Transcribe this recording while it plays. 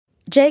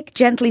Jake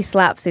gently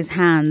slaps his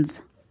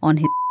hands on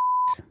his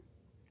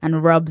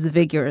and rubs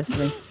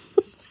vigorously.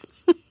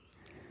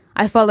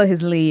 I follow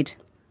his lead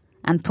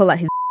and pull at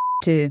his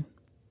too.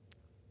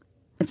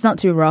 It's not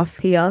too rough,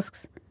 he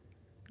asks.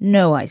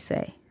 No, I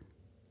say.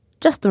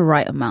 Just the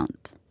right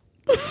amount.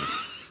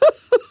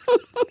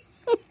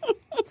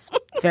 It's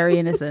very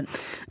innocent.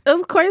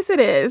 Of course it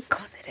is. Of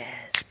course it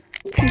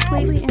is.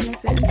 Completely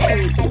innocent.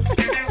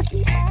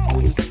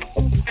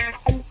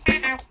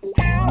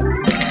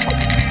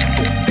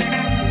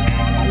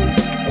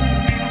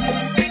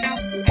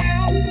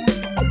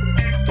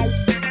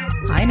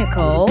 Hi,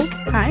 Nicole.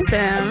 Hi,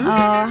 Bim.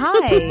 Oh,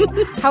 hi.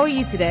 How are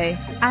you today?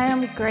 I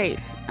am great.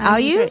 Are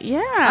you? Great.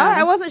 Yeah.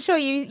 I wasn't sure.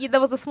 You there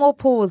was a small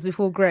pause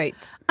before great.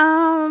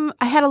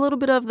 I had a little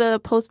bit of the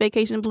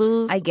post-vacation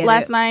blues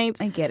last night.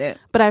 I get it.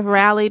 But I've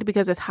rallied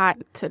because it's hot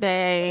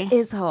today.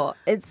 It's hot.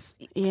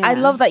 I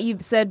love that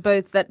you've said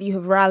both that you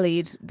have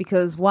rallied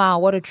because, wow,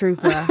 what a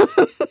trooper.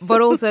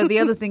 But also the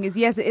other thing is,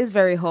 yes, it is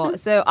very hot.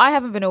 So I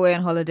haven't been away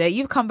on holiday.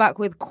 You've come back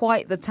with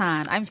quite the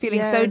tan. I'm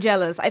feeling so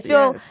jealous. I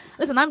feel,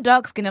 listen, I'm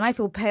dark-skinned and I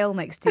feel pale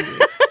next to you.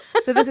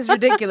 So this is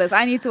ridiculous.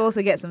 I need to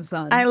also get some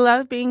sun. I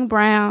love being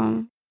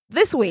brown.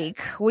 This week,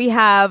 we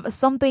have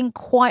something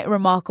quite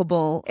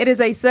remarkable. It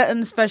is a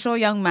certain special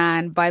young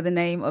man by the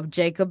name of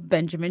Jacob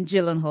Benjamin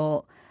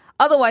Gyllenhaal,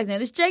 otherwise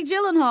known as Jake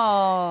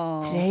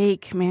Gyllenhaal.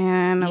 Jake,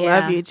 man. I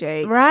love you,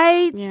 Jake.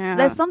 Right? Yeah.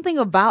 There's something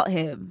about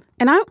him.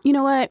 And you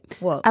know what?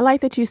 What? I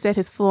like that you said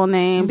his full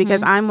name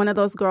because I'm one of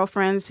those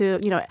girlfriends who,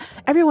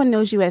 everyone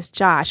knows you as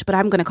Josh, but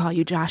I'm going to call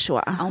you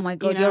Joshua. Oh my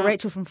God, you're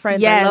Rachel from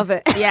Friends. Yes, I love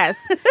it. Yes.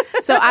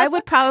 So I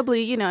would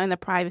probably, in the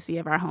privacy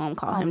of our home,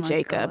 call him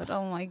Jacob. God.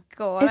 Oh my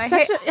God. It's I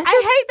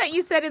hate that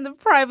you said in the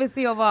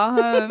privacy of our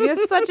home. You're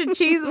such a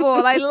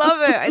cheeseball. I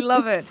love it. I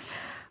love it.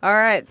 All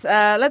right,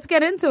 let's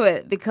get into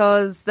it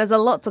because there's a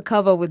lot to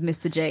cover with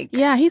Mr. Jake.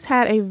 Yeah, he's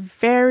had a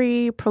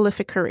very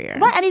prolific career.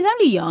 Right, and he's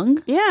only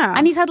young. Yeah.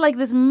 And he's had like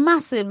this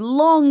massive,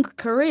 long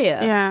career.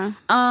 Yeah.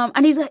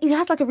 And he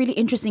has like a really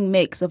interesting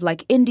mix of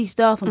like indie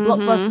stuff and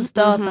blockbuster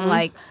stuff and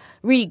like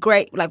really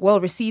great, like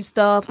well-received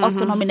stuff,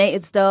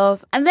 Oscar-nominated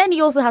stuff. And then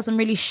he also has some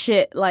really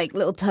shit, like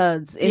little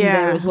turds in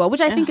there as well, which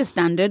I think is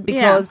standard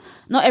because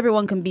not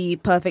everyone can be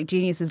perfect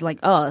geniuses like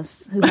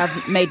us who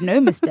have made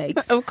no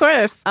mistakes. Of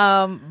course.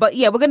 But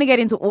yeah, we're going to get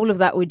into all of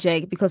that with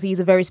Jake because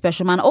he's a very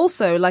special man.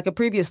 Also, like a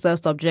previous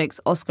Thirst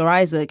Objects, Oscar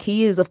Isaac,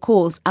 he is, of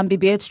course,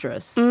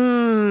 ambidextrous,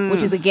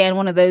 which is, again,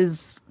 one of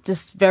those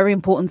just very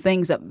important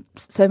things that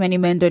so many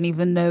men don't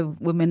even know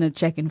women are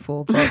checking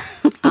for. But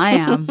I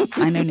am.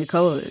 I know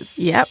Nicole is.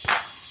 Yep.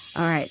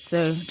 All right,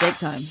 so Jake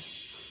time.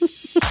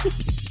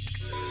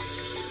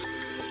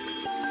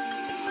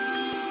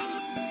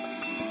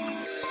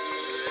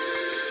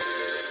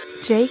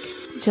 Jake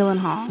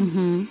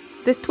Gyllenhaal.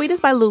 This tweet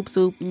is by Loop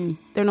Zoop.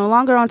 They're no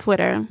longer on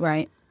Twitter.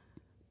 Right.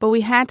 But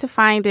we had to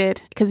find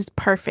it because it's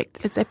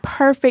perfect. It's a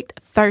perfect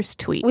thirst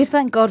tweet. We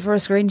thank God for a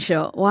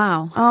screenshot.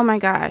 Wow. Oh my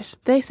gosh.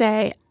 They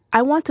say,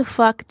 I want to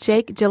fuck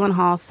Jake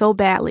Gyllenhaal so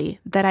badly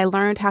that I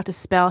learned how to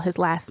spell his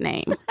last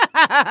name.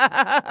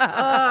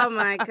 Oh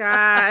my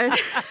God.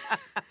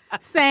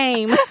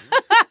 Same.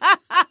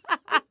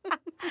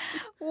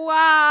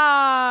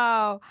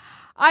 Wow.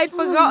 I'd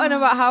forgotten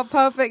about how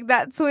perfect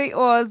that tweet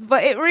was,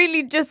 but it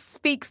really just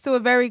speaks to a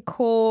very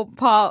core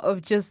part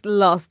of just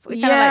lust.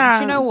 Kind of like,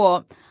 do you know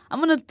what?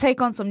 I'm going to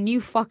take on some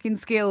new fucking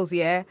skills,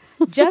 yeah?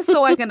 Just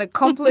so I can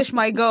accomplish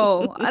my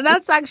goal. And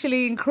that's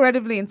actually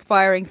incredibly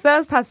inspiring.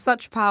 Thirst has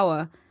such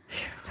power.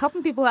 It's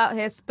helping people out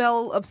here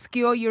spell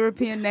obscure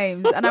European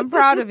names. And I'm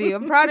proud of you.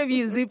 I'm proud of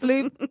you,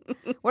 Zooploop.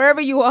 Wherever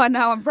you are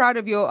now, I'm proud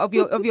of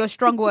your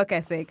strong work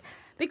ethic.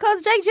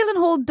 Because Jake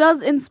Gyllenhaal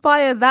does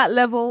inspire that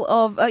level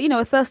of,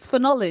 a thirst for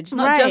knowledge,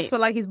 not just for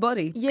like his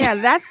body. Yeah,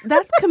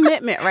 that's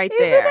commitment right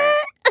there.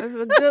 It's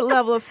a good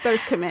level of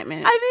thirst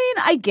commitment. I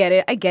mean, I get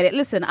it.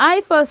 Listen,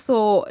 I first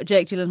saw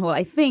Jake Gyllenhaal,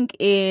 I think,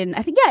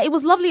 it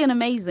was Lovely and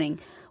Amazing,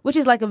 which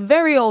is like a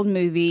very old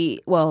movie.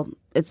 Well,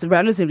 it's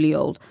relatively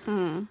old.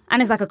 And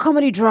it's like a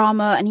comedy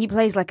drama, and he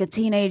plays like a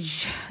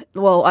teenage,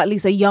 well, at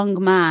least a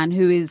young man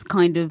who is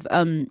kind of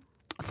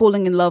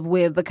falling in love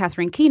with the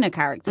Catherine Keener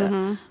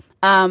character.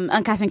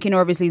 And Catherine Keener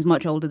obviously is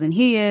much older than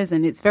he is,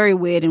 and it's very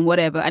weird and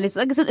whatever. And it's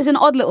an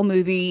odd little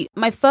movie.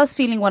 My first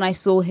feeling when I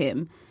saw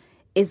him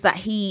is that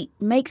he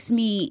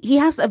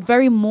has a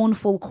very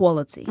mournful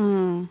quality.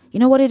 You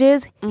know what it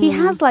is? He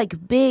has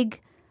like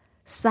big,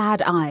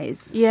 sad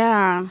eyes.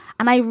 Yeah.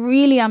 And I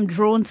really am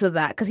drawn to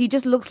that because he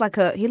just looks like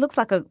he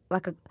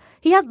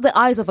has the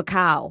eyes of a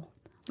cow.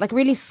 Like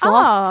really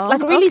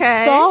soft,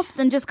 soft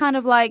and just kind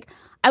of like,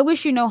 I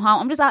wish you no harm.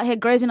 I'm just out here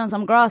grazing on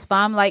some grass,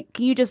 fam. Like,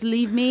 can you just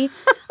leave me?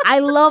 I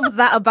love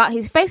that about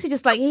his face. He's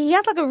just like, he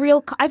has like a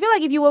real, I feel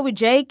like if you were with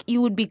Jake,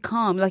 you would be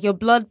calm. Like your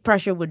blood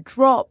pressure would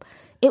drop.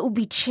 It would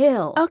be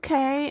chill.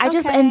 Okay.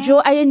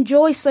 I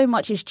enjoy so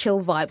much his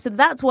chill vibe. So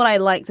that's what I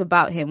liked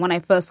about him when I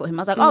first saw him.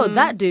 I was like, oh,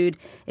 that dude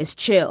is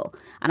chill.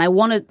 And I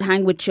want to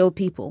hang with chill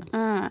people.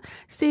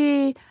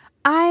 See,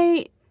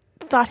 I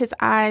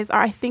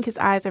think his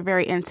eyes are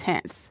very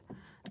intense.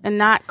 and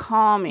not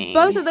calming.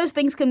 Both of those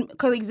things can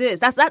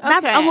coexist. That's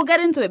Okay. and we'll get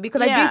into it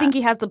because I Yeah. do think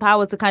he has the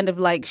power to kind of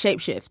like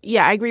shapeshift.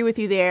 Yeah, I agree with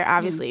you there,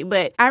 obviously.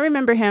 But I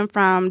remember him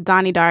from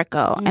Donnie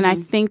Darko, and I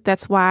think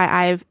that's why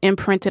I've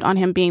imprinted on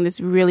him being this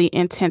really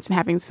intense and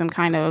having some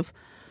kind of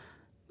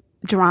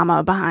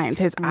drama behind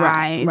his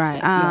eyes. Right.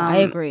 Yeah, I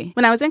agree.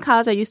 When I was in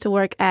college, I used to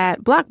work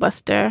at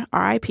Blockbuster,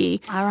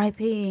 R.I.P.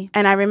 R.I.P.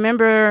 And I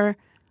remember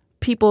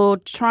people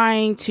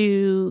trying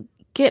to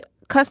get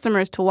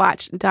customers to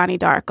watch Donnie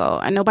Darko,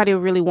 and nobody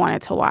really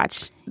wanted to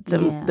watch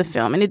the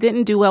film. And it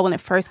didn't do well when it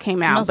first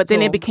came out, Not but at then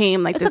all. it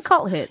became like It's this a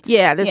cult hit.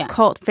 Yeah, this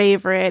cult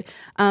favorite.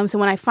 So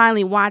when I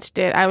finally watched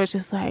it, I was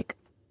just like,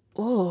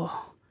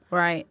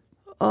 Right.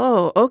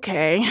 oh,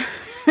 okay.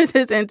 This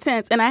is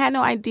intense. And I had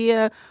no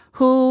idea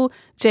who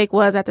Jake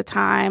was at the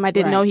time. I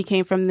didn't know he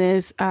came from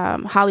this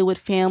Hollywood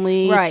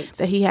family. Right.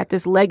 That he had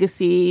this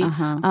legacy.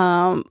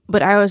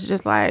 But I was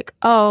just like,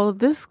 oh,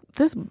 this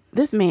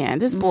man,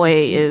 this boy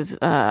is he's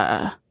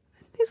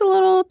a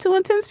little too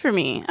intense for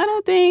me. I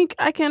don't think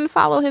I can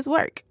follow his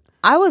work.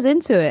 I was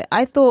into it.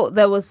 I thought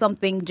there was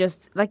something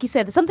just, like you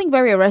said, there's something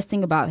very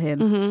arresting about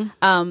him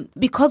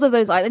because of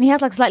those eyes. And he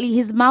has like slightly,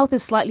 his mouth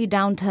is slightly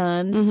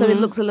downturned, so it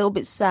looks a little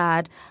bit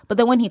sad. But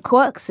then when he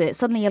quirks it,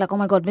 suddenly you're like, oh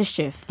my God,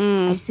 mischief.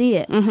 I see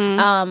it.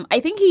 I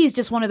think he's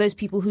just one of those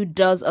people who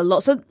does a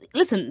lot. So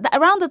listen,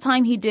 around the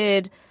time he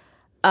did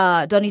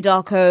Donnie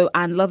Darko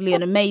and Lovely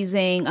and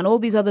Amazing and all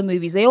these other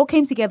movies, they all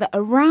came together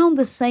around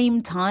the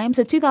same time.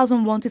 So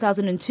 2001,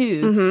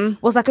 2002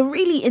 was like a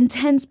really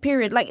intense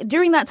period. Like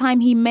during that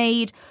time he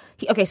made,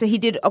 so he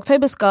did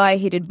October Sky,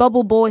 he did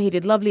Bubble Boy, he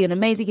did Lovely and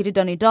Amazing, he did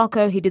Donnie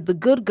Darko, he did The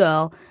Good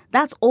Girl.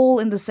 That's all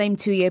in the same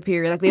 2-year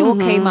period. Like they all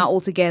came out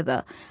all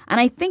together. And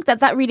I think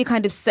that really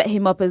kind of set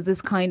him up as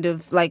this kind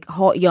of like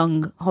hot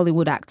young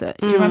Hollywood actor.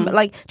 Do you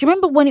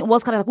remember when it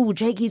was kind of like, oh,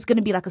 Jake, he's going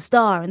to be like a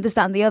star and this,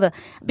 that and the other,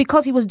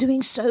 because he was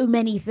doing so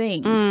many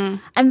things.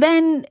 And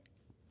then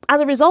as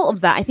a result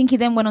of that, I think he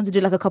then went on to do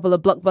like a couple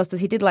of blockbusters.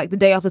 He did like The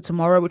Day After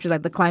Tomorrow, which was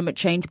like the climate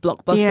change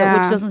blockbuster,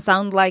 which doesn't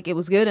sound like it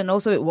was good, and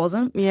also it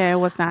wasn't. Yeah, it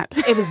was not.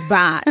 It was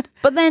bad.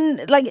 But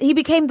then like he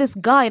became this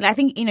guy, and I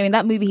think, in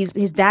that movie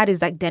his dad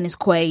is like Dennis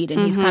Quaid, and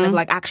he's kind of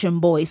like action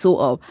boy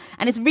sort of.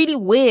 And it's really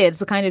weird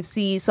to kind of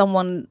see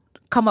someone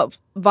come up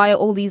via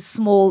all these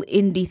small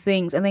indie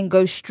things and then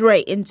go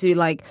straight into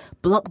like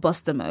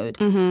blockbuster mode.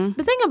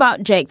 The thing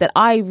about Jake that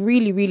I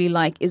really, really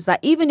like is that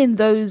even in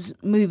those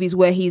movies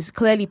where he's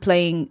clearly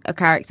playing a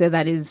character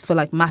that is for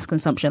like mass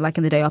consumption, like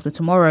in The Day After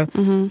Tomorrow,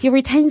 he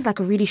retains like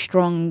a really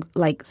strong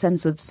like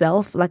sense of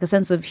self, like a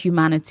sense of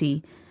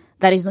humanity.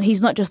 That is,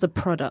 he's not just a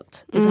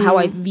product, is how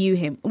I view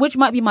him, which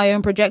might be my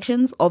own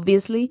projections,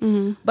 obviously.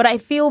 But I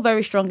feel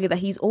very strongly that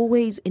he's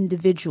always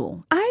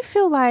individual. I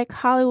feel like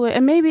Hollywood,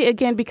 and maybe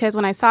again, because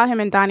when I saw him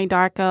in Donnie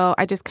Darko,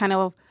 I just kind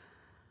of,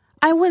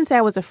 I wouldn't say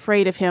I was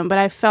afraid of him, but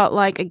I felt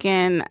like,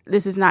 again,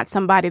 this is not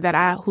somebody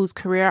whose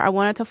career I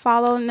wanted to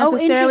follow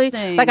necessarily.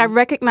 Interesting. Like I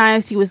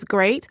recognized he was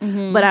great,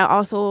 but I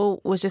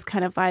also was just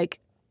kind of like,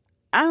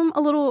 I'm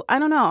a little, I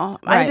don't know.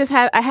 Right.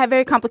 I had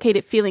very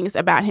complicated feelings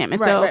about him.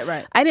 And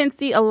Right. I didn't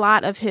see a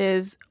lot of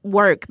his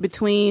work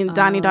between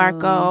Donnie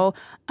Darko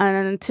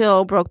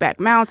until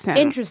Brokeback Mountain.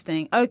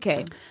 Interesting.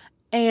 Okay.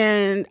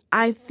 And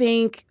I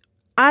think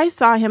I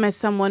saw him as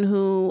someone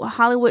who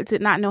Hollywood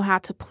did not know how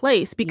to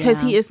place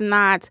because he is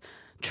not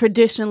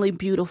traditionally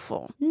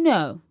beautiful.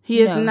 No.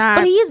 He is not.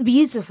 But he is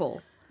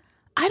beautiful.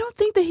 I don't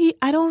think that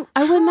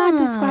I would not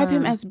describe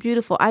him as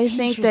beautiful. I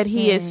think that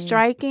he is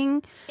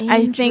striking.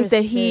 I think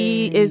that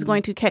he is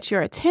going to catch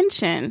your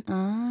attention,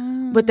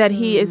 but that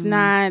he is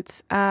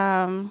not,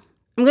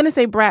 I'm going to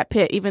say Brad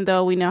Pitt, even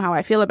though we know how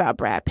I feel about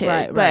Brad Pitt.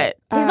 Right. But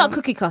He's not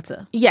cookie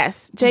cutter.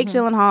 Yes. Jake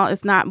Gyllenhaal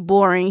is not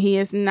boring. He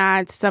is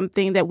not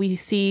something that we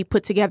see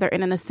put together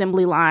in an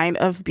assembly line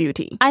of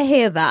beauty. I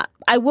hear that.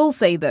 I will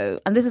say, though,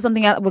 and this is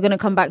something that we're going to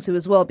come back to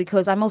as well,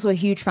 because I'm also a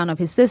huge fan of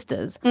his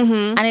sisters.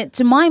 And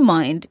to my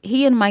mind,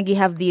 he and Maggie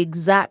have the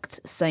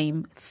exact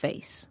same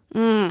face.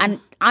 And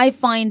I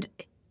find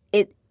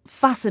it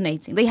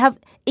fascinating. They have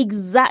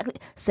exactly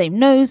same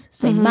nose,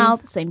 same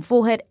mouth, same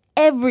forehead,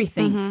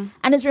 everything.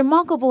 And it's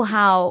remarkable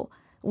how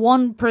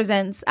one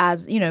presents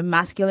as,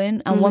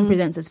 masculine and one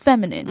presents as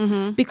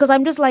feminine. Because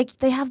I'm just like,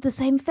 they have the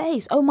same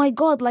face. Oh my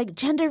God, like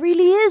gender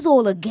really is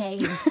all a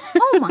game.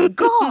 Oh my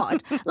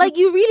God. Like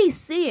you really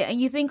see it and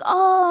you think,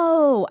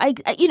 oh,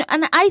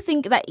 and I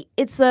think that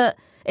it's a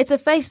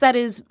face that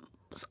is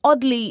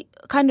oddly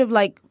kind of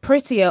like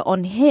prettier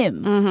on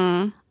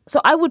him.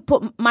 So I would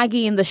put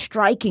Maggie in the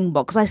striking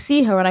box. I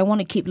see her and I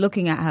want to keep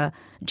looking at her.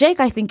 Jake,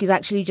 I think, is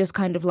actually just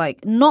kind of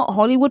like not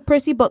Hollywood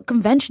pretty, but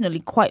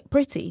conventionally quite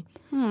pretty.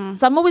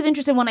 So I'm always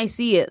interested when I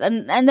see it.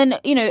 And then,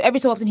 every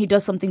so often he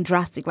does something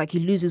drastic, like he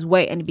loses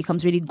weight and he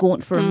becomes really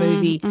gaunt for a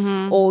movie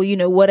or,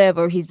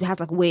 whatever. He has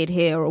like weird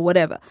hair or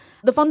whatever.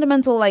 The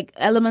fundamental like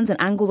elements and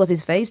angles of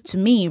his face, to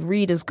me,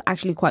 read as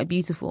actually quite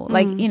beautiful.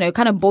 Like,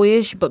 kind of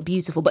boyish, but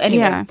beautiful. But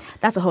anyway,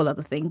 that's a whole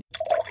other thing.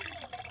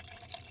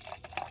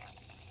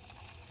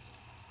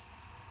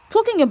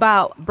 Talking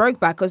about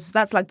Brokeback, because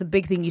that's like the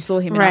big thing you saw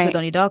him in after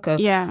Donnie Darko.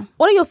 Yeah.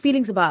 What are your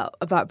feelings about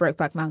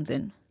Brokeback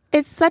Mountain?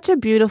 It's such a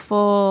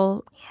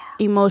beautiful,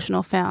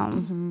 emotional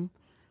film.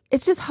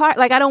 It's just hard.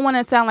 Like, I don't want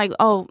to sound like,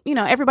 oh,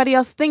 everybody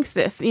else thinks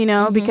this,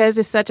 because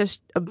it's such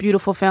a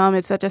beautiful film.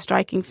 It's such a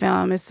striking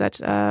film. It's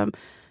such an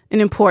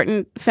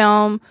important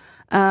film.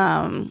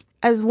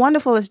 As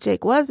wonderful as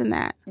Jake was in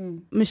that,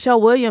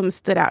 Michelle Williams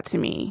stood out to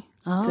me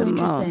the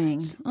interesting.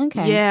 most.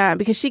 Okay. Yeah,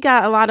 because she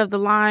got a lot of the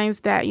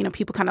lines that,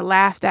 people kind of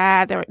laughed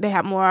at. They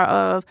had more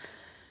of...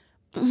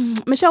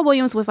 Michelle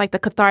Williams was like the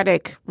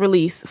cathartic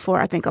release for,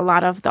 I think, a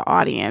lot of the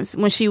audience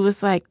when she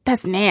was like,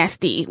 "That's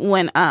nasty,"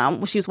 when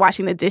she was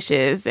washing the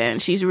dishes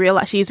and she's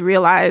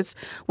realized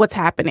what's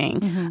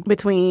happening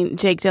between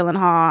Jake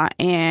Gyllenhaal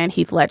and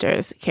Heath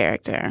Ledger's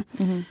character.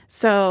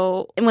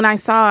 So when I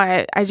saw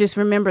it, I just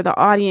remember the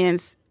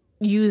audience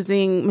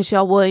using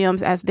Michelle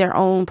Williams as their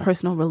own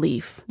personal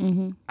release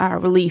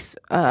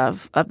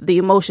of the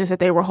emotions that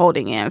they were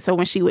holding in. So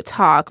when she would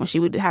talk, when she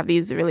would have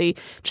these really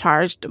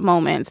charged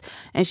moments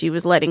and she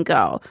was letting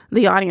go,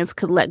 the audience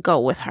could let go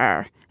with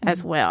her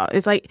as well.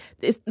 It's like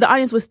the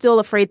audience was still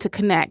afraid to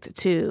connect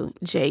to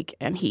Jake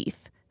and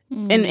Heath.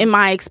 In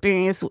my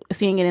experience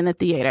seeing it in the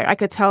theater, I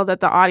could tell that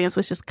the audience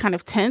was just kind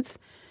of tense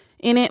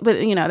in it, but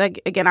that,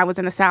 again, I was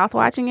in the South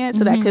watching it,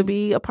 so that could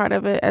be a part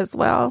of it as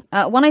well.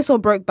 When I saw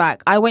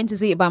Brokeback, I went to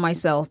see it by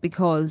myself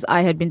because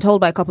I had been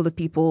told by a couple of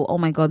people, "Oh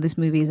my God, this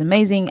movie is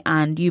amazing,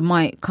 and you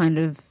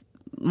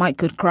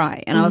could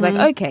cry." And I was like,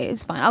 okay,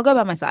 it's fine, I'll go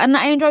by myself. And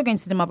I enjoy going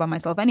to cinema by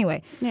myself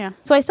anyway. Yeah.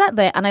 So I sat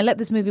there and I let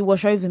this movie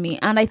wash over me.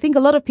 And I think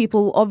a lot of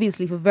people,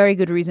 obviously for very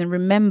good reason,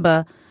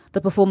 remember the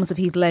performance of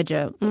Heath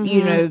Ledger,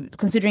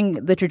 considering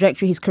the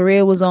trajectory his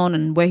career was on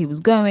and where he was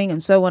going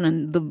and so on,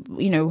 and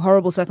the,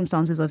 horrible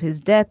circumstances of his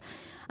death.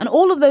 And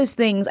all of those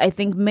things, I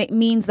think,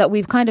 means that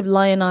we've kind of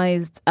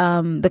lionized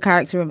the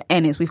character of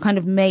Ennis. We've kind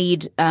of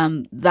made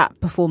that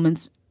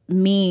performance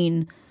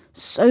mean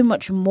so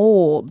much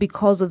more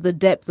because of the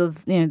depth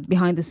of,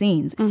 behind the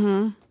scenes.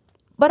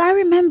 But I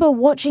remember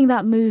watching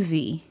that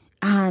movie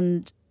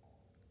and...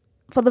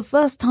 for the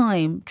first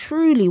time,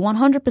 truly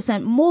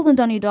 100%, more than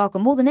Donnie Darko,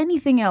 more than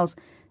anything else,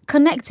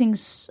 connecting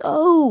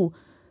so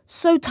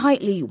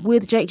tightly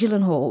with Jake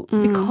Gyllenhaal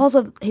because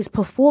of his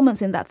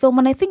performance in that film.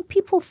 And I think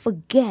people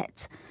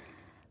forget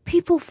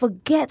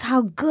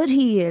how good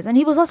he is. And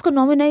he was Oscar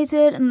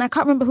nominated, and I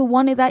can't remember who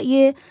won it that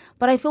year,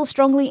 but I feel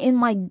strongly in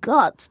my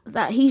gut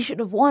that he should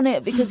have won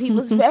it because he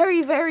was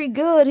very, very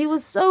good. He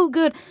was so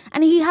good.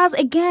 And he has,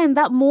 again,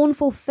 that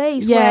mournful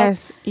face where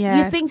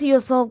you think to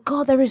yourself,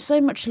 God, there is so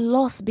much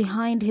loss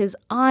behind his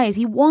eyes.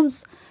 He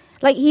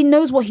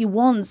knows what he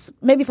wants,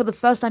 maybe for the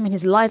first time in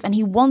his life, and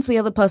he wants the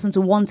other person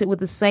to want it with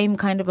the same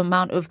kind of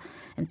amount of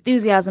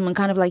enthusiasm and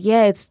kind of like,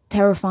 yeah, it's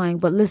terrifying,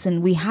 but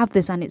listen, we have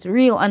this and it's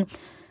real. And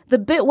the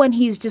bit when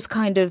he's just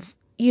kind of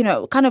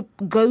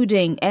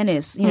goading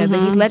Ennis, the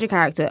Heath Ledger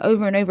character,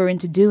 over and over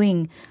into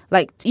doing,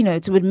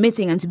 to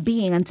admitting and to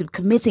being and to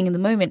committing in the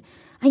moment.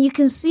 And you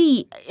can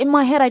see, in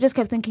my head, I just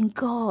kept thinking,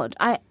 God,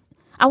 I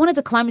wanted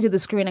to climb into the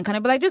screen and kind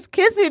of be like, just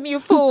kiss him, you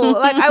fool.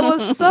 I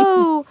was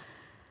so...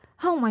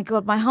 Oh my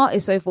God, my heart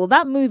is so full.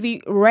 That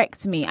movie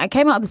wrecked me. I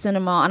came out of the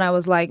cinema and I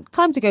was like,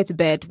 time to go to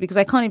bed because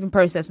I can't even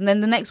process. And then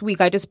the next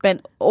week I just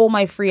spent all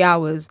my free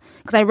hours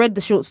because I read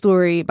the short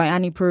story by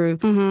Annie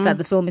Proulx that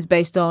the film is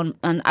based on,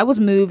 and I was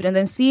moved. And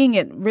then seeing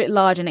it writ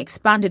large and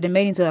expanded and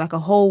made into like a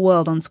whole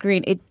world on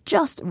screen, it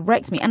just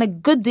wrecked me. And a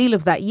good deal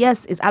of that,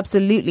 yes, is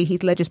absolutely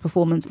Heath Ledger's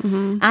performance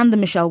and the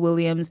Michelle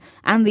Williams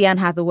and the Anne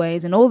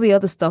Hathaways and all the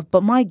other stuff.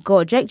 But my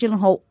God, Jake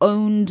Gyllenhaal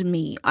owned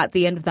me at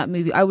the end of that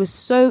movie. I was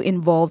so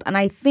involved, and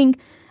I think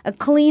a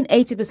clean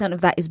 80%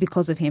 of that is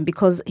because of him,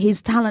 because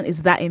his talent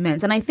is that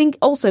immense. And I think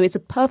also it's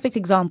a perfect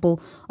example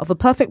of a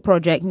perfect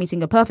project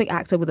meeting a perfect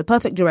actor with a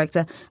perfect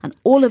director and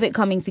all of it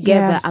coming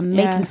together and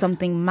making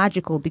something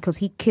magical, because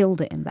he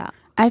killed it in that.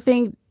 I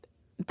think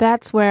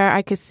that's where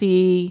I could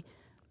see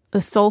the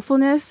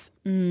soulfulness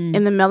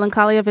in the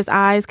melancholy of his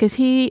eyes, because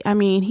he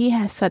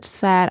has such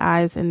sad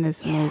eyes in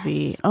this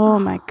movie. Oh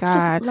my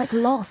God. Just like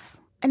loss.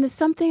 And there's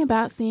something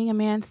about seeing a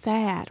man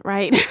sad,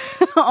 right,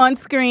 on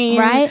screen,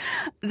 right?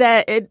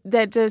 That it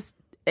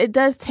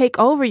does take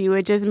over you.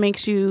 It just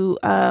makes you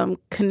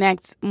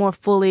connect more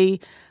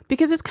fully,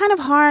 because it's kind of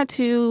hard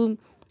to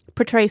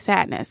portray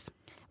sadness,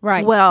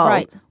 right?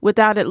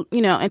 Without it,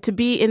 and to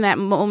be in that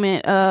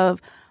moment of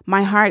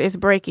my heart is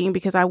breaking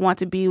because I want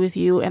to be with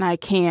you and I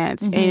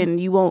can't, and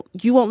you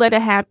won't let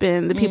it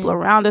happen. The people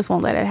around us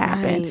won't let it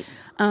happen. Right.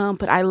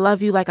 But I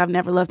love you like I've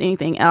never loved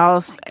anything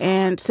else.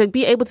 And to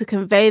be able to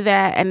convey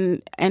that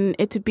and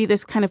it to be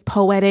this kind of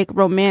poetic,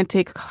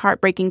 romantic,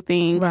 heartbreaking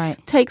thing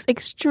takes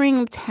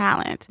extreme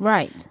talent.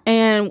 Right.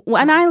 And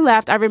when I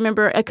left, I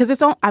remember,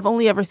 because I've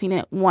only ever seen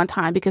it one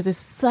time, because it's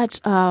such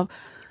an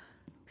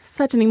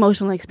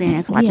emotional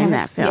experience watching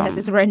that film. Yes,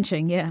 it's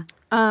wrenching, yeah.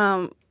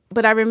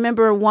 but I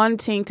remember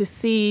wanting to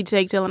see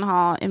Jake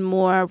Gyllenhaal in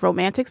more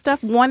romantic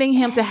stuff, wanting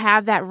him to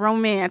have that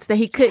romance that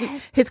he couldn't,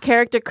 his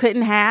character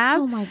couldn't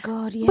have. Oh my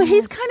God, yes. But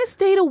he's kind of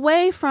stayed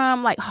away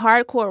from like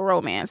hardcore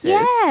romances.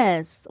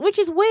 Yes, which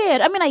is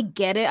weird. I mean, I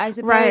get it, I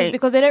suppose, Right.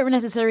 because they don't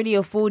necessarily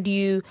afford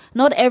you.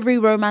 Not every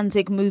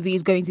romantic movie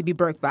is going to be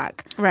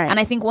Brokeback. Right. And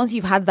I think once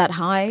you've had that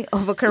high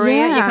of a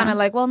career, Yeah. you're kind of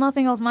like, well,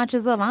 nothing else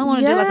matches up. I don't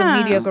want to do like a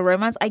Yeah. mediocre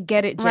romance. I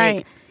get it, Jake.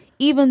 Right.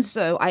 Even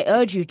so, I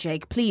urge you,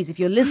 Jake, please, if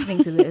you're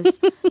listening to this,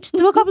 just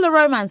do a couple of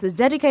romances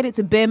dedicated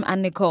to Bim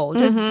and Nicole.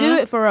 Just do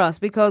it for us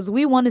because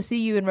we want to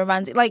see you in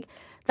romantic. Like,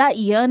 that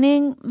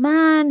yearning,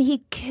 man,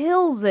 he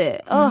kills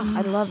it. Oh,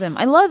 I love him.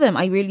 I love him.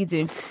 I really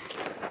do.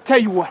 Tell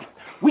you what,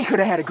 we could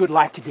have had a good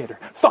life together.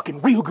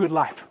 Fucking real good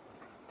life.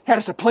 Had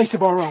us a place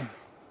of our own.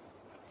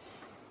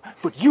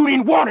 But you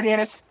didn't want it,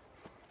 Ennis.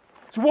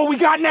 So what we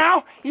got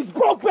now is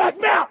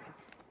Brokeback Mountain.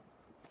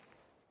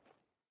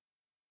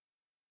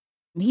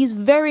 He's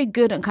very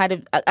good at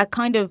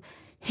kind of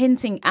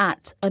hinting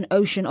at an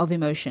ocean of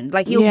emotion.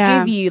 Like, he'll Yeah.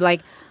 give you,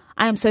 like,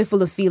 I am so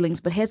full of feelings,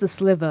 but here's a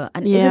sliver.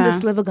 And isn't Yeah. the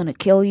sliver going to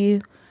kill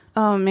you?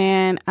 Oh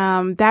man,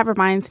 that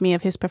reminds me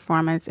of his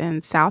performance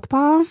in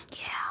Southpaw.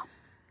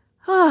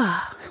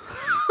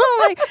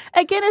 Like,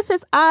 again, it's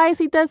his eyes.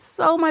 He does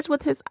so much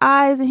with his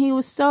eyes, and he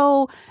was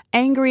so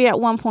angry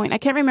at one point. I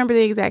can't remember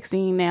the exact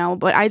scene now,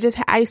 but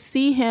I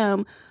see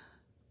him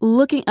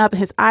looking up.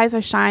 His eyes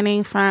are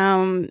shining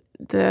from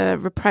the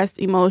repressed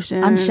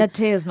emotion. Unshed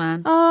tears,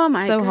 man. Oh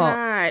my So God.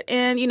 hot.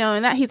 And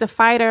and that he's a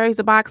fighter, he's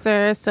a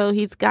boxer, so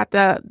he's got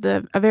a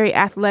very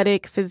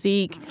athletic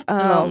physique.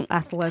 Well,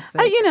 athletic.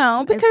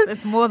 Because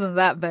it's more than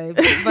that, babe.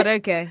 But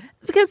okay.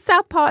 because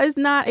Southpaw is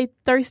not a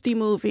thirsty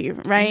movie,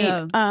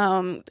 right?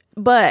 No.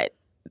 But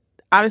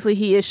obviously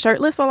he is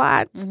shirtless a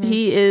lot. Mm-hmm.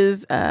 He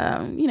is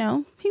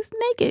he's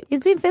naked.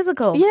 He's being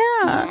physical.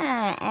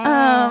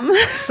 Yeah.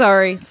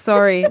 Sorry.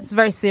 It's a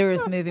very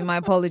serious movie. My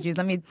apologies.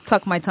 Let me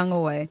tuck my tongue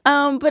away.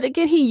 But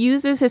again, he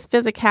uses his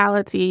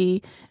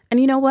physicality, and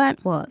you know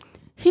what? What?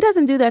 He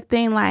doesn't do that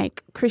thing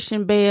like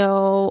Christian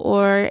Bale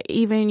or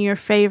even your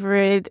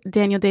favorite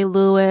Daniel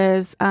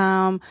Day-Lewis,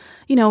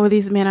 where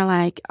these men are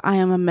like, I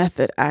am a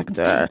method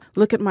actor.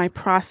 Look at my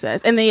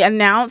process. And they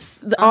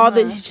announce all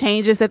the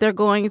changes that they're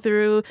going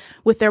through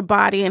with their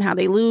body and how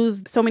they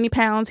lose so many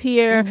pounds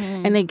here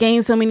and they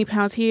gain so many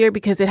pounds here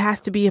because it has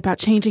to be about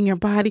changing your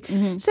body.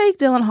 Jake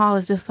Gyllenhaal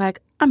is just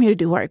like, I'm here to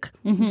do work.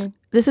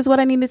 This is what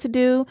I needed to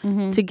do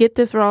to get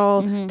this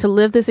role, to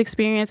live this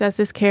experience as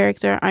this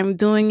character. I'm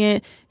doing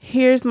it.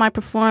 Here's my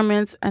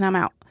performance, and I'm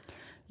out.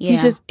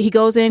 Yeah. He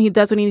goes in, he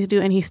does what he needs to do,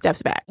 and he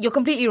steps back. You're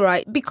completely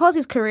right. Because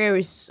his career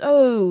is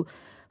so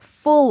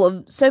full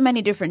of so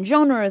many different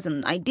genres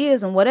and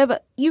ideas and whatever,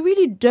 you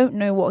really don't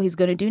know what he's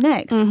going to do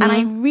next. And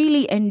I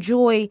really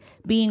enjoy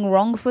being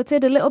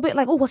wrong-footed a little bit.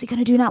 Like, oh, what's he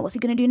going to do now? What's he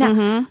going to do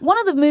now? One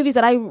of the movies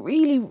that I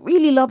really,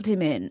 really loved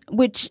him in,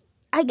 which,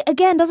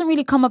 again, doesn't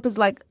really come up as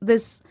like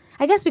this...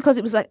 I guess because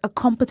it was like a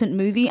competent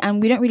movie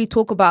and we don't really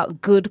talk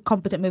about good,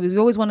 competent movies. We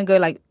always want to go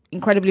like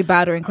incredibly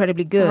bad or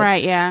incredibly good.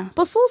 Right, yeah.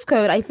 But Source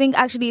Code, I think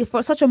actually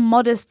for such a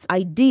modest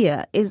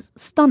idea is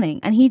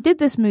stunning. And he did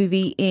this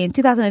movie in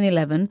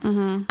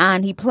 2011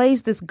 and he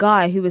plays this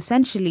guy who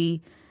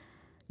essentially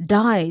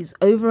dies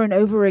over and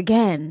over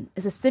again.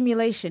 It's a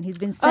simulation. He's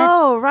been sent...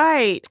 Oh,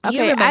 right. Okay,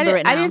 You remember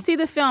it now. I didn't see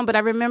the film, but I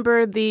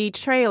remember the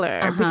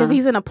trailer because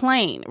he's in a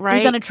plane, right?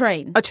 He's on a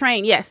train. A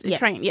train, yes. Yes. A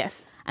train,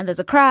 yes. And there's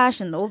a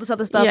crash and all this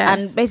other stuff. Yes.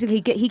 And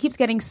basically he keeps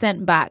getting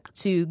sent back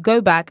to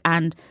go back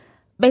and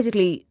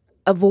basically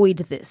avoid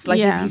this. Like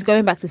he's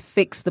going back to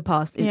fix the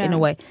past in a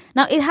way.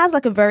 Now it has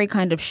like a very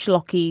kind of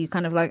schlocky,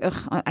 kind of like,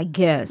 I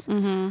guess.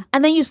 And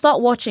then you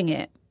start watching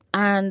it.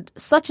 And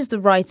such is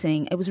the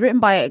writing. It was written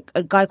by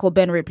a guy called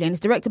Ben Ripley and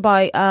it's directed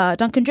by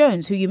Duncan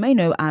Jones, who you may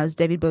know as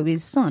David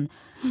Bowie's son.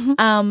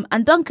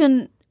 And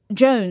Duncan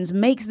Jones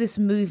makes this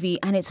movie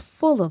and it's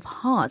full of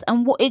heart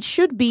and what it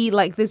should be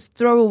like this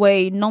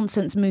throwaway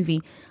nonsense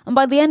movie, and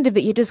by the end of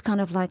it you're just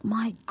kind of like,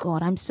 my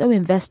God, I'm so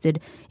invested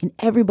in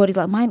everybody's,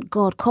 like, my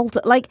God,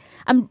 Coulter, like,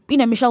 and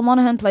Michelle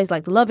Monaghan plays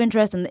like the love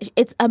interest and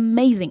it's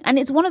amazing. And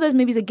it's one of those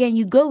movies, again,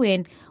 you go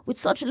in with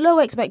such low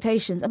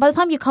expectations and by the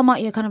time you come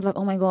out you're kind of like,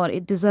 oh my God,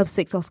 it deserves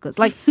 6 Oscars.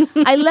 Like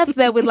I left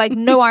there with like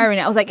no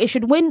irony. I was like, it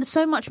should win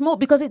so much more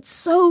because it's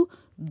so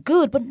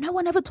good, but no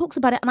one ever talks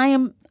about it.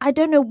 And I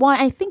don't know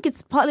why. I think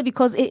it's partly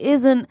because it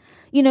isn't,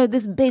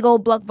 this big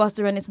old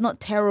blockbuster and it's not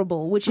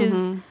terrible, which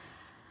is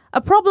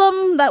a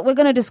problem that we're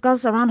going to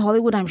discuss around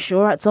Hollywood, I'm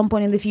sure, at some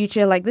point in the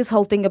future. Like this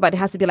whole thing about it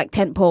has to be like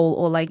tentpole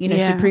or like,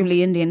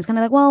 supremely Indian. It's kind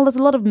of like, well, there's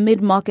a lot of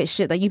mid-market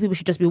shit that you people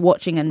should just be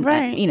watching and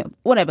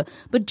whatever.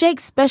 But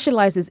Jake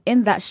specializes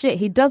in that shit.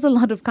 He does a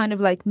lot of kind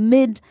of like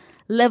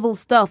mid-level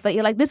stuff that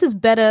you're like, this is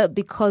better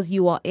because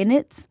you are in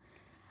it.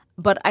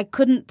 But I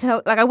couldn't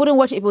tell, like I wouldn't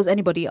watch it if it was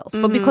anybody else.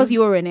 But because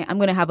you were in it, I'm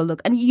going to have a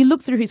look. And you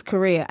look through his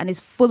career and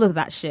it's full of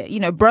that shit.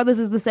 Brothers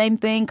is the same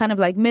thing, kind of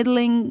like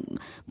middling,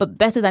 but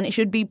better than it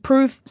should be.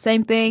 Proof,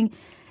 same thing.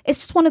 It's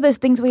just one of those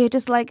things where you're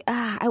just like,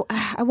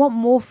 I want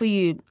more for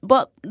you.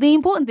 But the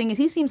important thing is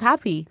he seems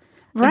happy.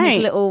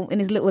 Right. in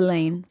his little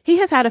lane. He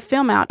has had a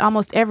film out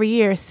almost every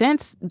year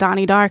since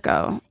Donnie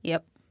Darko.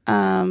 Yep.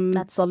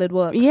 That's solid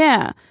work.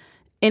 Yeah.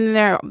 And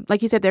they're,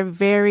 like you said, they're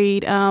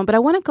varied. But I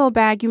want to go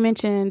back. You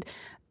mentioned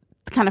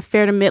kind of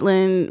fair to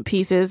Midland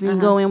pieces, and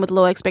you go in with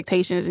low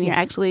expectations, and you're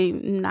actually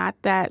not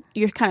that,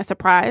 you're kind of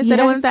surprised that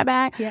it wasn't that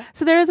bad. Yeah.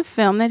 So there is a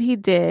film that he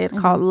did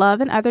called Love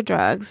and Other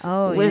Drugs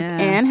with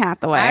Anne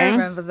Hathaway. I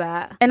remember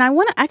that. And I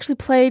want to actually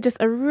play just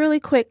a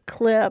really quick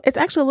clip. It's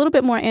actually a little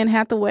bit more Anne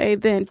Hathaway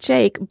than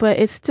Jake, but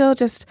it's still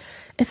just,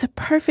 it's a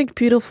perfect,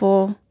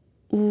 beautiful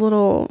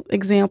little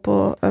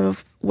example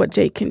of what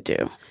Jake can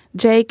do.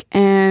 Jake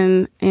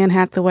and Anne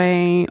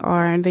Hathaway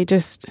they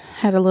just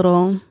had a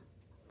little,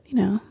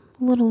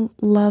 little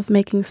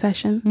love-making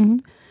session. Mm-hmm.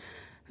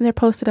 They're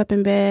posted up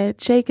in bed.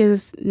 Jake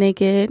is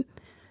naked.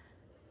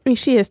 I mean,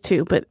 she is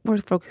too, but we're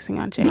focusing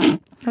on Jake.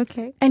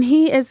 Okay. And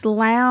he is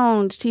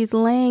lounged. He's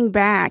laying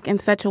back in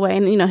such a way,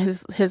 and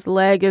his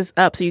leg is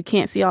up, so you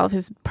can't see all of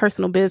his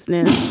personal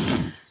business.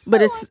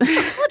 But it's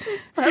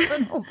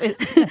personal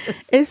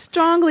business. It's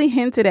strongly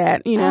hinted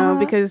at,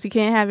 because you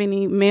can't have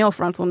any male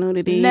frontal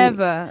nudity.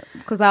 Never,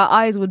 because our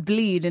eyes would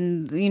bleed,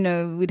 and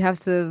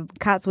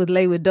cats would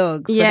lay with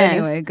dogs. Yes. But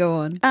anyway,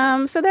 go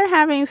on. So they're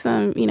having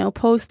some,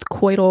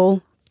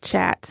 post-coital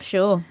chat.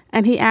 Sure.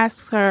 And he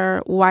asks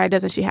her, why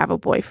doesn't she have a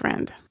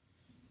boyfriend?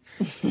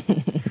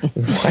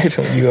 Why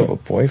don't you have a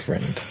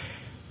boyfriend?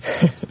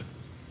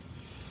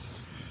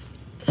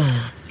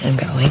 I'm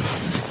going.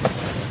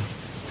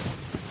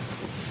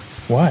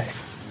 Why?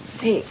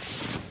 See,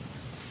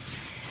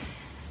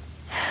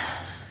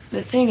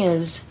 the thing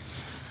is,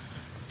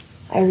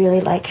 I really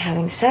like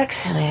having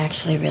sex, and I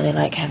actually really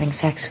like having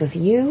sex with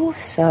you,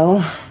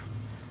 so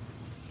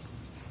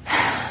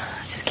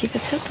let's just keep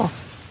it simple.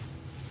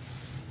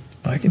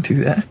 I can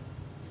do that.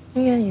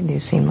 Yeah, you do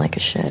seem like a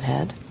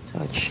shithead, so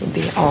it should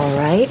be all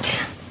right.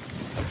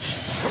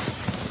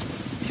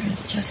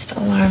 There's just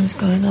alarms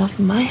going off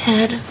in my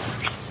head.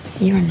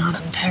 You're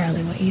not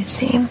entirely what you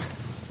seem.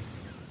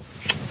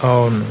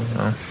 Oh,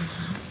 no.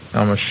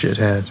 I'm a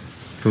shithead.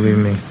 Believe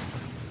me.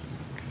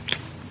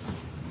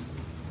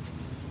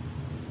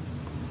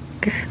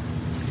 Good.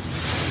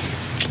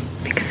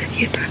 Because if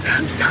you turn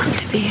out not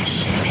to be a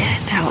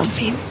shithead, that would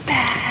be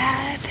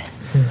bad.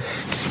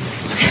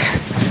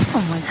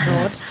 Oh, my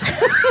God.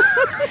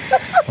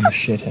 I'm a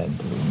shithead,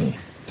 believe me.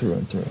 Through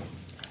and through.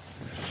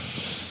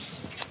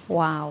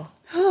 Wow.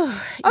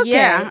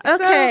 Yeah.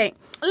 Okay.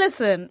 So,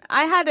 listen,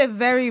 I had a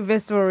very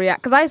visceral reaction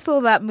because I saw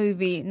that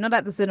movie not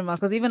at the cinema,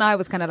 because even I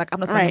was kind of like, I'm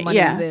not spending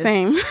money on this.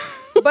 Same.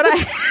 But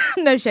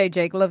no shade,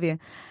 Jake, love you.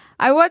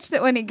 I watched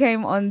it when it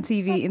came on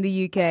TV in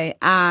the UK,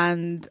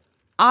 and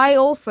I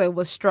also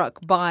was struck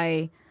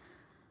by,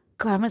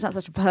 God, I'm gonna sound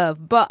such a perv,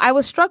 but I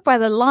was struck by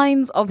the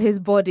lines of his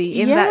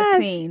body in that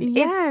scene.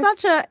 Yes.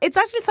 It's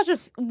actually such a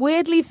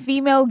weirdly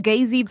female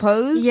gazy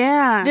pose.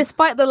 Yeah.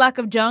 Despite the lack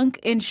of junk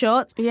in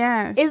shots.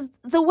 Yes. Is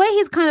the way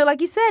he's kind of, like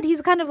you said,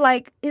 he's kind of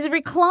like, he's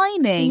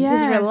reclining.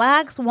 Yes. He's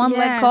relaxed, one leg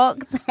Yes.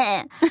 cocked.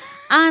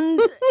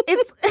 And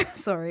it's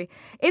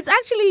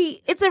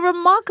it's a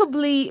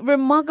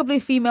remarkably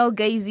female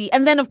gazy.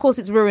 And then of course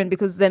it's ruined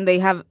because then they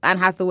have Anne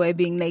Hathaway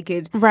being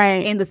naked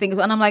Right. in the thing.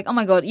 And I'm like, oh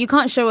my God, you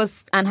can't show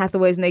us Anne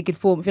Hathaway's naked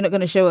form if you're not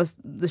going to show us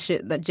the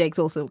shit that Jake's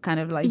also kind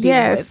of like dealing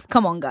Yes. with.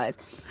 Come on, guys.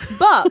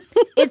 But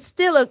it's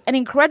still an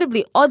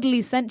incredibly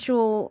oddly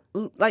sensual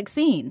like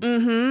scene.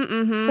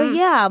 So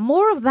yeah,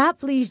 more of that,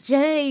 please,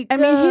 Jake. I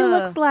mean, he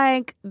looks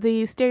like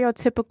the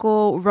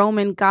stereotypical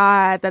Roman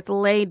god that's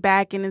laid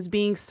back and is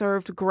being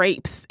served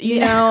grapes.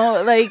 You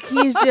know, like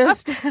he's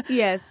just.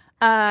 Yes.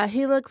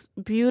 He looks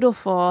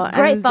beautiful.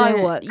 Great And thigh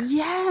then- work.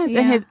 Yes,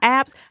 Yeah. and his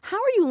abs. How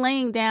are you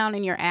laying down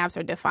and your abs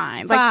are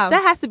defined? Like Wow.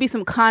 that has to be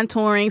some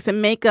contouring,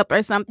 some makeup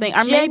or something.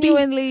 Or maybe,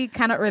 Genuinely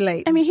cannot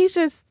relate. I mean, he's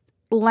just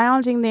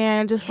lounging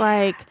there, just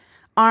like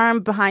arm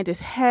behind his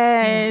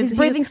head. He's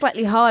breathing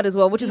slightly hard as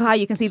well, which is how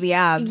you can see the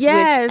abs.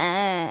 Yes.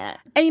 Which,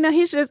 And you know,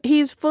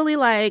 he's fully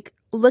like,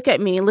 look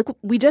at me. Look,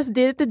 we just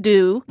did the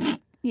do.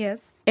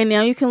 yes. And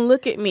now you can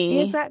look at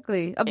me.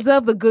 Exactly.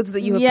 Observe the goods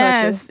that you have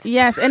Yes, purchased.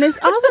 yes. And it's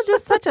also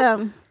just such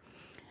a,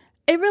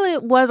 it really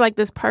was like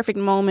this perfect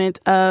moment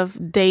of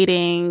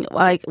dating,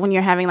 like when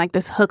you're having like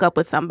this hookup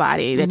with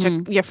somebody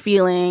that you're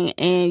feeling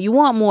and you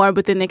want more,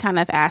 but then they kind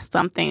of ask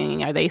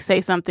something or they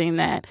say something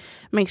that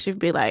makes you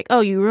be like,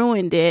 oh, you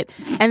ruined it.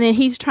 And then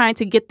he's trying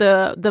to get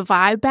the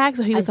vibe back.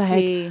 So he was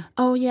see. like,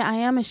 oh yeah, I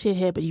am a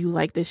shithead, but you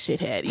like this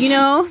shithead, you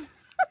know?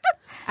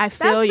 I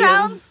feel That you.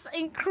 sounds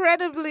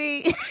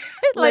incredibly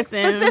like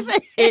Listen,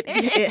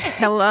 specific.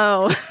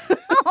 Hello.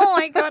 Oh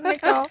my God,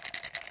 Nicole.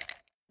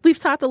 We've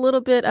talked a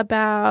little bit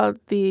about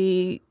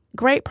the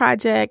great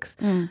projects,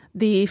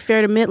 the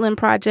Fair to Midland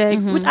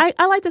projects, which I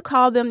like to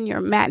call them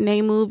your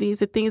matinee movies,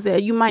 the things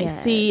that you might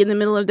see in the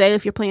middle of the day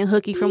if you're playing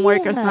hooky from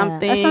work or Yeah,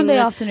 something. a Sunday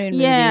afternoon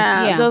movie.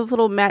 Yeah, Yeah. those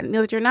little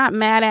matinees that you're not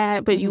mad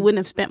at, but you wouldn't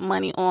have spent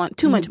money on,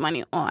 too much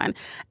money on.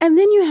 And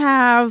then you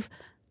have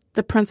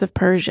The Prince of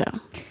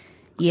Persia.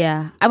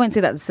 Yeah, I went to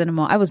see that at the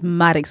cinema. I was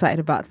mad excited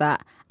about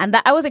that. And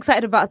that I was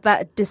excited about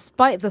that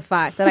despite the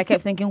fact that I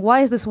kept thinking,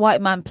 why is this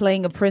white man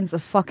playing a prince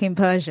of fucking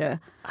Persia?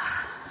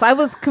 So I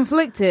was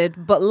conflicted,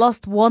 but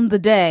Lost won the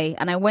day,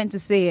 and I went to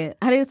see it.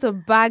 And it's a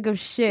bag of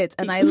shit,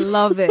 and I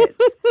love it.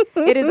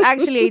 It is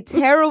actually a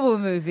terrible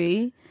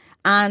movie,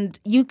 and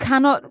you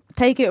cannot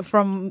take it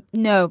from...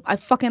 No, I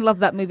fucking love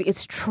that movie.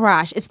 It's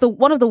trash. It's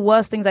one of the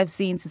worst things I've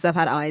seen since I've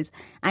had eyes.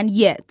 And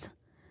yet...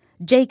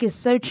 Jake is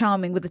so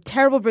charming with a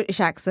terrible British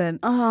accent.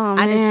 Oh,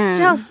 and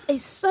man.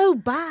 it's so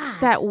bad.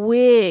 That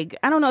wig.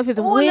 I don't know if it's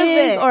All of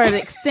wigs it. or the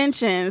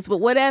extensions, but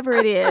whatever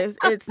it is,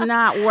 it's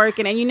not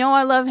working. And you know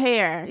I love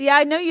hair. Yeah,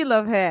 I know you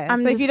love hair. I'm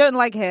so just- if you don't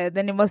like hair,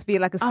 then it must be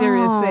like a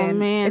serious Oh, sin.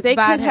 man. It's They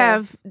bad could hair.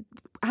 have,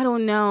 I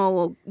don't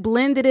know,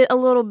 blended it a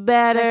little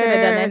better. They could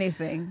have done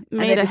anything. and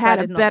Made they it had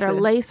a decided not better to.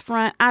 lace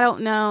front. I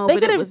don't know, They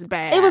but it could've- was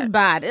bad. It was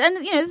bad.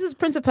 And, you know, this is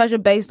Prince of Persia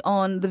based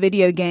on the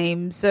video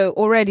game. So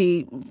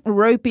already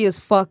ropey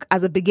as fuck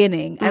as a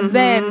beginning. And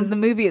then the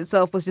movie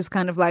itself was just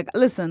kind of like,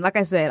 listen, like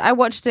I said, I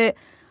watched it.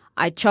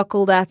 I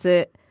chuckled at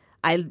it.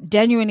 I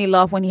genuinely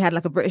laughed when he had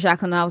like a British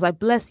accent. And I was like,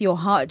 bless your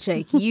heart,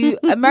 Jake. You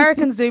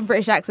Americans doing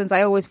British accents,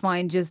 I always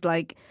find just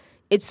like,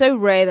 it's so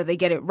rare that they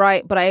get it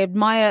right, but I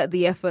admire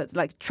the efforts.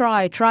 Like,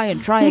 try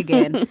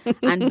again.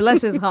 And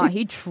bless his heart,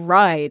 he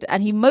tried.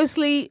 And he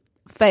mostly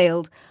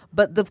failed.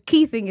 But the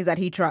key thing is that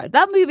he tried.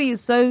 That movie is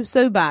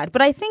so bad.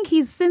 But I think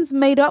he's since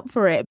made up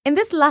for it. In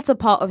this latter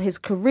part of his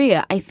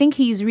career, I think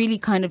he's really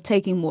kind of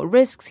taking more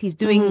risks. He's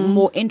doing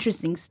more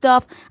interesting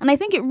stuff. And I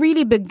think it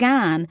really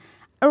began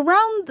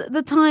around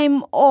the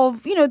time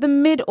of, you know, the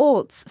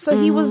mid-aughts.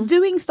 So he was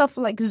doing stuff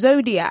like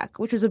Zodiac,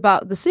 which was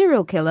about the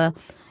serial killer,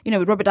 you know,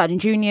 with Robert Downey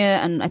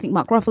Jr. and I think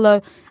Mark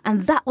Ruffalo.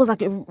 And that was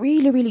like a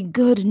really, really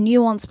good,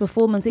 nuanced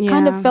performance. It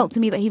kind of Yeah. felt to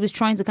me that he was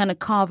trying to kind of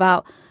carve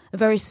out a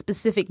very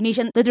specific niche.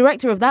 And the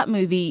director of that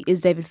movie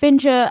is David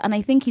Fincher. And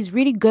I think he's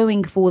really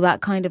going for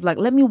that kind of like,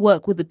 let me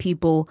work with the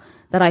people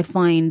that I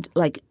find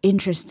like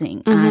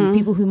interesting and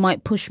people who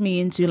might push me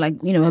into like,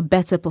 you know, a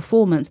better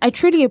performance. I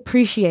truly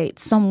appreciate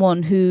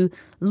someone who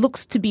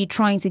looks to be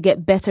trying to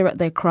get better at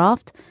their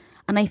craft.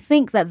 And I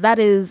think that that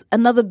is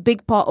another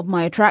big part of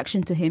my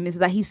attraction to him, is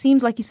that he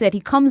seems, like you said, he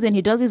comes in,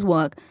 he does his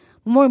work.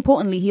 But more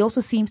importantly, he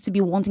also seems to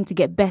be wanting to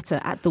get better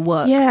at the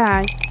work.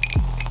 Yeah.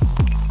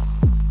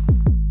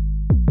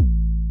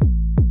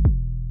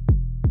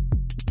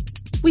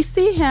 We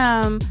see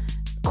him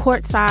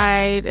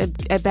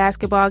courtside at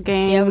basketball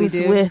games Yeah, we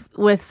do.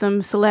 with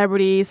some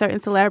celebrities,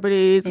 certain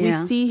celebrities.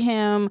 Yeah. We see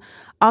him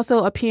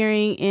also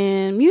appearing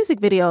in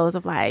music videos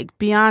of like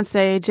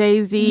Beyonce,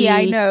 Jay-Z.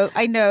 Yeah,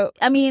 I know.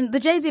 I mean, the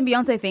Jay-Z and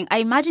Beyonce thing, I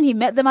imagine he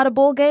met them at a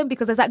ball game,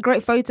 because there's that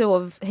great photo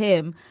of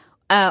him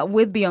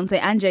with Beyonce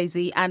and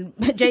Jay-Z, and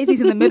Jay-Z's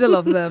in the middle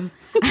of them.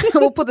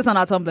 We'll put this on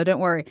our Tumblr, don't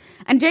worry.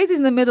 And Jay-Z's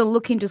in the middle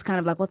looking just kind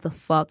of like, what the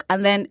fuck?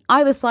 And then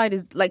either side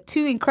is like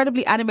two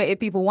incredibly animated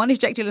people. One is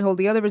Jake Gyllenhaal,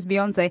 the other is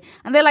Beyonce.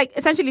 And they're like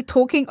essentially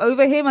talking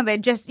over him, and they're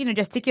just, you know,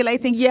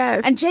 gesticulating.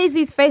 Yes. And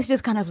Jay-Z's face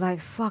just kind of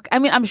like, fuck. I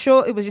mean, I'm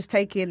sure it was just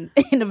taken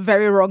in a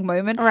very wrong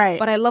moment. Right.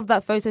 But I love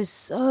that photo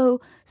so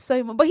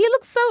much. But he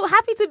looks so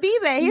happy to be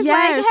there. He's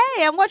Yes. like,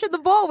 hey, I'm watching the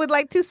ball with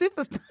like two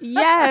superstars.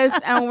 Yes,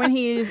 and when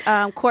he's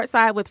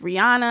courtside with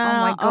Rihanna,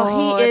 my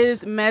God. he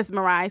is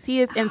mesmerized. He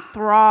is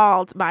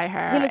enthralled by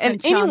her, He looks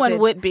and anyone enchanted.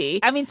 would be.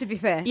 I mean, to be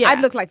fair, Yeah.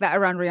 I'd look like that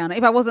around Rihanna.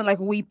 If I wasn't like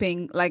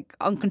weeping like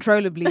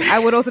uncontrollably, I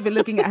would also be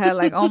looking at her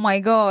like, oh my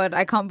God,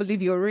 I can't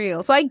believe you're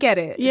real. So I get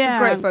it. Yeah.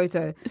 It's a great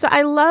photo. So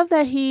I love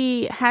that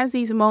he has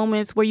these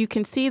moments where you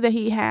can see that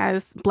he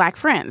has black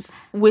friends,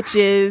 which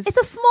is It's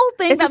a small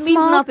thing It's a that means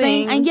small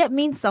nothing thing. and yet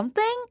means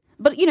something.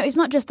 But, you know, it's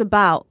not just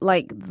about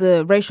like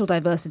the racial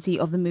diversity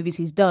of the movies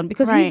he's done,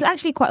 because he's Right.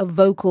 actually quite a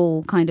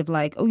vocal kind of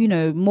like, oh, you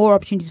know, more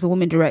opportunities for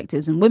women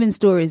directors and women's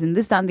stories and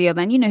this, that, and the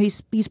other. And, you know, he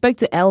spoke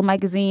to Elle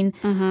magazine,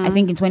 I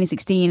think in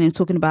 2016, and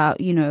talking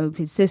about, you know,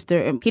 his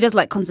sister. And he does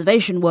like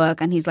conservation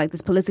work, and he's like this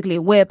politically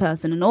aware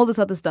person and all this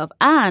other stuff.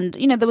 And,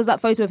 you know, there was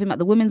that photo of him at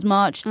the Women's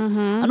March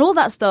and all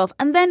that stuff.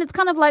 And then it's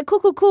kind of like,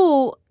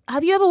 cool.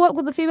 Have you ever worked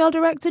with the female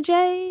director,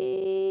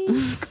 Jake?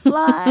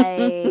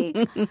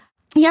 Like...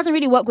 He hasn't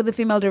really worked with a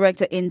female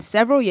director in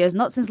several years,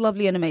 not since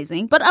Lovely and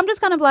Amazing. But I'm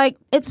just kind of like,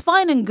 it's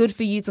fine and good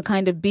for you to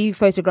kind of be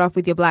photographed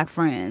with your black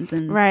friends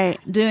and Right.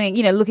 doing,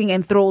 you know, looking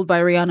enthralled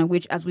by Rihanna,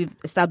 which, as we've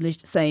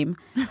established, same.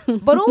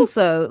 But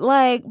also,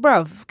 like,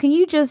 bruv, can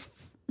you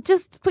just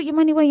put your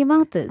money where your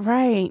mouth is?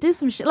 Right. Do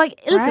some shit. Like,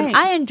 listen, Right.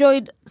 I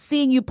enjoyed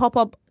seeing you pop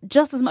up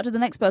just as much as the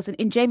next person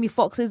in Jamie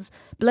Foxx's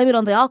Blame It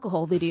on the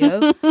Alcohol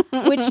video,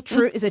 which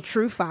is a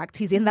true fact.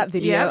 He's in that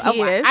video. Yeah,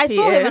 he is. I He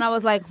saw him is. and I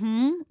was like,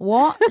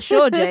 what?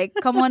 Sure, Jake,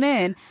 come on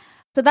in.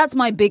 So that's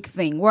my big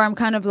thing, where I'm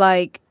kind of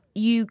like,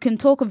 you can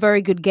talk a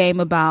very good game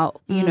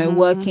about, you know,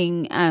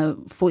 working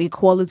for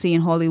equality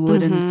in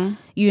Hollywood and,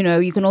 You know,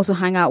 you can also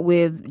hang out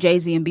with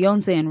Jay-Z and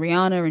Beyonce and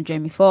Rihanna and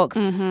Jamie Foxx.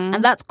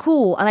 And that's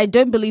cool. And I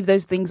don't believe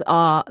those things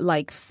are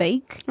like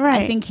fake.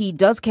 Right. I think he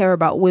does care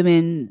about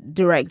women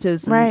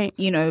directors and, Right.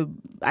 you know,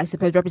 I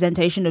suppose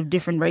representation of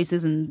different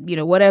races and, you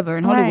know, whatever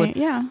in Hollywood. Right,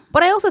 yeah.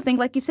 But I also think,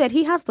 like you said,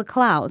 he has the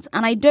clout.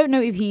 And I don't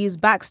know if he's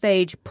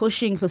backstage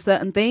pushing for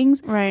certain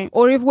things. Right.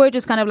 Or if we're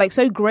just kind of like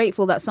so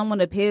grateful that someone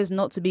appears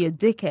not to be a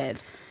dickhead.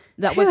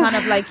 That we're kind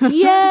of like,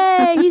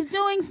 yay, he's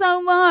doing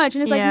so much.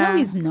 And it's like, Yeah. no,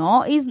 he's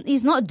not.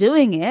 He's not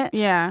doing it.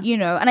 Yeah. You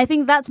know, and I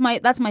think that's my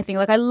thing.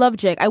 Like, I love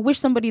Jake. I wish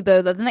somebody,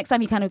 though, that the next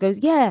time he kind of goes,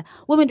 yeah,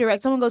 women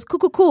direct, someone goes,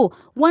 cool.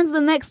 When's the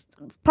next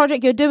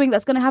project you're doing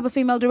that's going to have a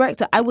female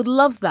director? I would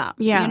love that.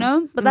 Yeah. You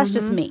know? But that's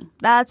just me.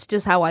 That's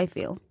just how I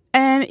feel.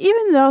 And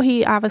even though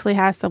he obviously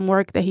has some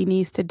work that he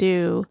needs to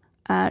do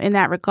in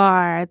that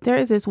regard, there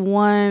is this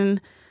one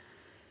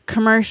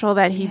commercial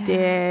that he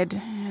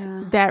did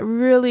that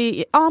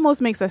really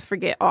almost makes us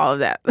forget all of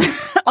that.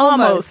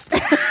 Almost.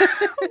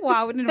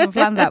 Wow, we didn't even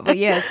plan that, but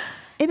yes.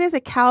 It is a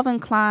Calvin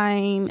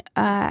Klein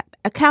ad.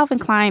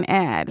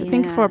 I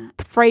think for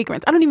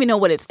fragrance. I don't even know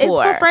what it's for. It's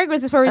for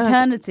fragrance. It's for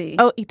eternity.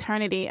 Oh,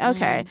 eternity.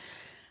 Okay.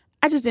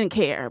 I just didn't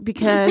care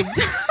because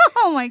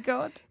Oh my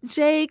God.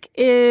 Jake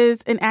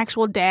is an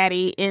actual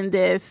daddy in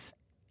this.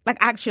 Like,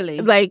 actually.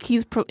 Like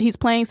he's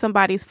playing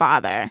somebody's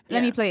father.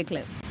 Let me play a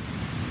clip.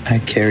 I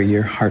carry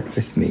your heart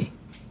with me.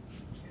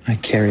 I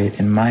carry it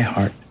in my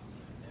heart.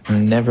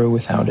 I'm never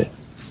without it.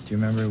 Do you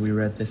remember we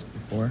read this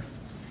before?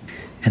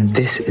 And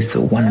this is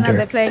the wonder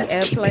they're playing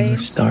that's keeping Airplane. the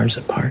stars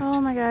apart. Oh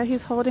my God,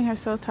 he's holding her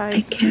so I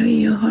tight. carry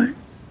your heart.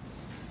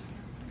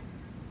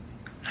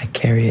 I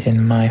carry it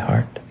in my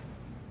heart.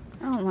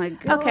 Oh my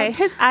God. Okay,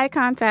 his eye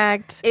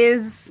contact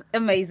Is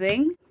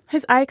amazing.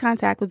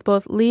 with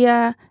both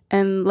Leah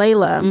and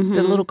Layla,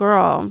 the little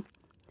girl,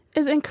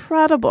 is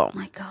incredible.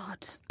 My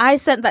God. I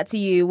sent that to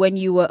you when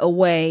you were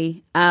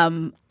away,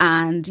 and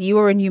you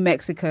were in New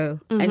Mexico,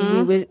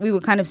 and we were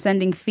kind of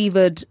sending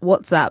fevered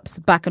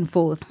WhatsApps back and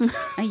forth.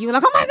 And you were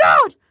like, oh my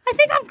God, I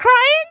think I'm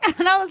crying.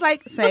 And I was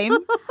like, same,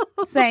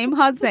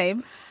 hard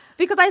same.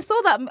 Because I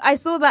saw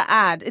that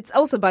ad. It's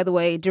also, by the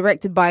way,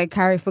 directed by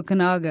Cary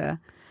Fukunaga,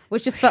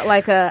 which just felt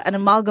like an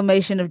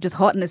amalgamation of just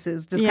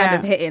hotnesses just kind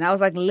of hitting. I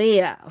was like,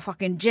 Leah,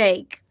 fucking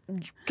Jake,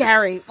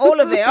 Cary, all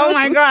of it. Oh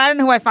my God, I don't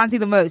know who I fancy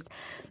the most.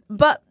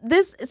 But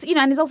this, you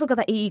know, and he's also got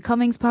that E.E.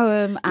 Cummings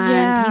poem,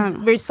 and he's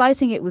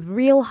reciting it with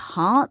real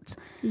heart.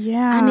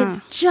 Yeah. And it's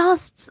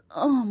just,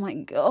 oh my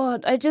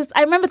God. I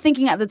remember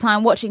thinking at the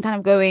time, watching, kind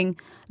of going,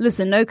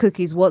 listen, no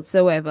cookies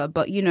whatsoever,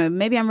 but, you know,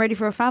 maybe I'm ready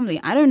for a family.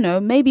 I don't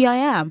know. Maybe I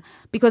am.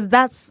 Because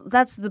that's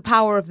the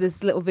power of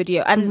this little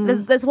video. And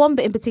there's one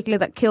bit in particular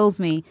that kills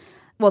me.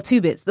 Well,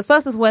 two bits. The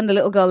first is when the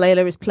little girl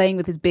Layla is playing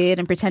with his beard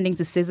and pretending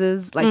to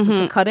scissors, like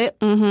to cut it.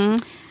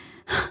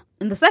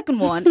 And the second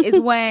one is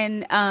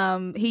when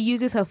he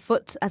uses her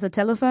foot as a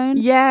telephone.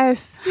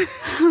 Yes.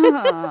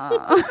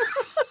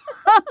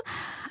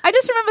 I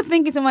just remember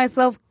thinking to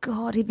myself,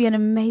 God, he'd be an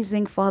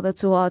amazing father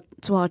to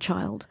our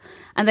child.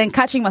 And then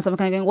catching myself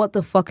kind of going, what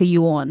the fuck are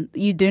you on?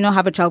 You do not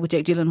have a child with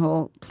Jake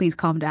Gyllenhaal. Please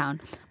calm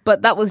down.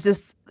 But that was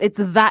just, it's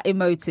that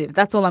emotive.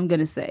 That's all I'm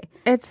going to say.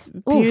 It's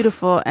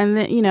beautiful. And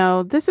then, you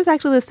know, this is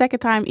actually the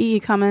second time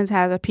E.E. Cummings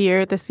has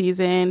appeared this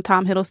season.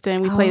 Tom Hiddleston,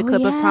 we played a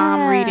clip of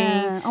Tom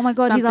reading. Oh my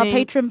God, he's our something.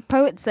 patron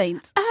poet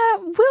saint.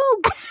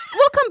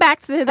 We'll come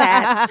back to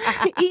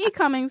that. E.E.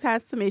 Cummings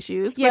has some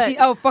issues. Yes,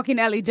 but- fucking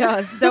hell, he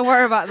does. Don't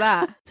worry about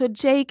that. So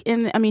Jake,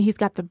 he's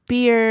got the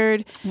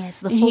beard.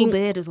 Yes, the full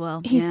beard as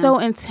well. He's so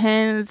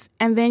intense.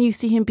 And then you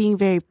see him being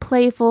very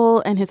playful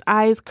and his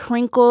eyes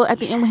crinkle at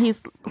the end when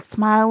he's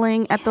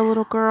smiling at the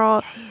little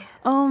girl.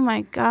 Oh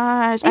my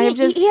gosh.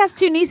 He has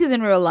two nieces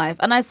in real life.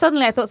 And I thought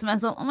to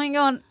myself, oh my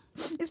God,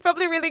 he's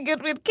probably really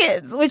good with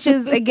kids, which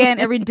is, again,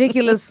 a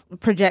ridiculous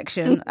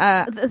projection.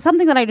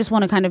 Something that I just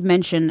want to kind of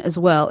mention as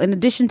well, in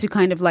addition to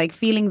kind of like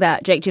feeling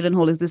that Jake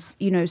Gyllenhaal is this,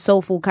 you know,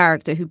 soulful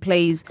character who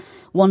plays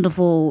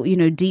wonderful, you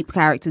know, deep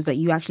characters that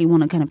you actually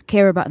want to kind of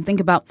care about and think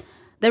about.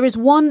 There is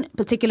one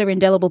particular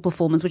indelible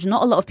performance, which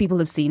not a lot of people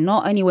have seen,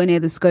 not anywhere near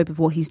the scope of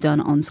what he's done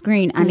on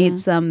screen. And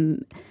it's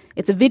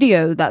a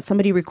video that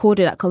somebody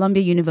recorded at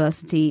Columbia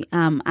University.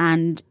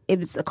 And it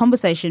was a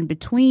conversation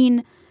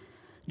between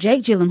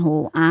Jake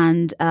Gyllenhaal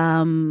and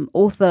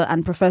author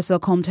and Professor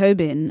Colm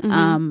Tobin.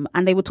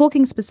 And they were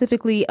talking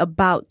specifically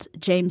about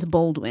James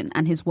Baldwin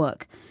and his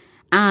work.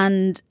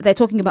 And they're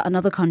talking about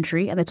another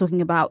country, and they're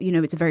talking about, you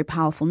know, it's a very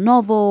powerful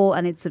novel,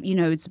 and it's, you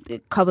know,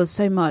 it covers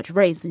so much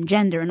race and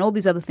gender and all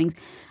these other things.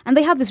 And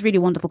they have this really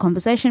wonderful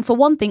conversation. For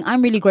one thing,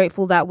 I'm really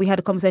grateful that we had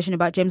a conversation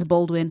about James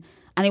Baldwin,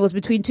 and it was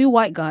between two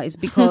white guys,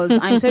 because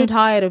I'm so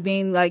tired of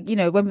being like, you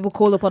know, when people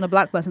call upon a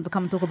black person to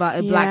come and talk about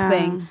a black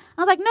thing.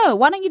 I was like, no,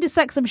 why don't you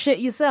dissect some shit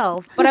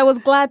yourself? But I was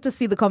glad to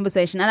see the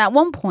conversation. And at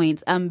one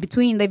point, they've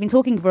been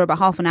talking for about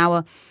half an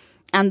hour,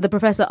 and the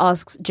professor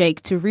asks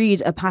Jake to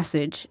read a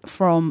passage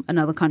from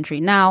another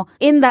country. Now,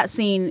 in that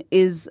scene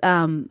is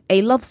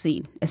a love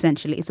scene,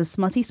 essentially. It's a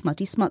smut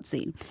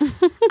scene.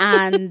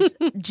 And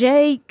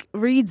Jake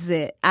reads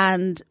it.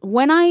 And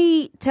when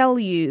I tell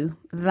you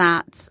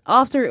that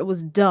after it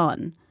was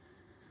done,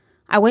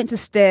 I went to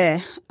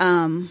stare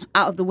out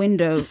of the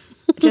window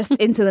just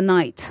into the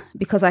night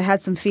because I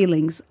had some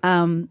feelings.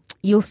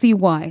 You'll see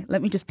why.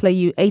 Let me just play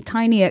you a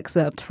tiny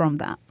excerpt from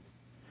that.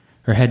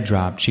 Her head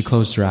dropped. She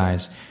closed her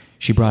eyes.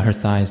 She brought her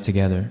thighs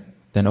together,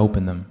 then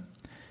opened them.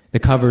 The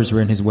covers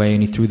were in his way,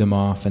 and he threw them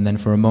off, and then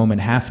for a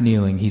moment, half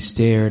kneeling, he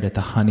stared at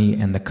the honey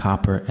and the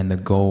copper and the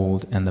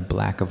gold and the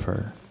black of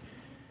her.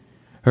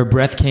 Her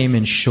breath came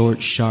in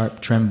short, sharp,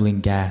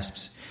 trembling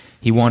gasps.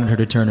 He wanted her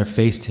to turn her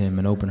face to him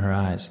and open her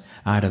eyes.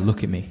 Ida,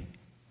 look at me.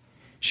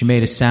 She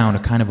made a sound, a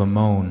kind of a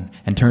moan,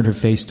 and turned her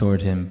face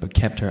toward him, but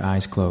kept her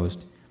eyes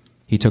closed.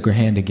 He took her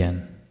hand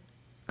again.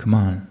 Come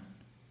on,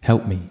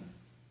 help me.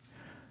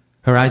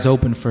 Her eyes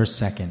opened for a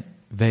second,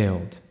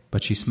 veiled,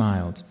 but she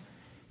smiled.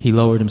 He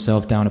lowered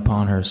himself down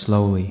upon her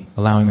slowly,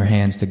 allowing her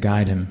hands to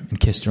guide him, and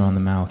kissed her on the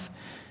mouth.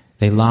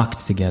 They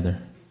locked together,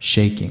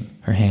 shaking,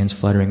 her hands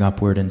fluttering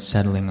upward and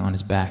settling on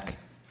his back.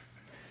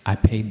 I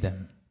paid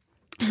them.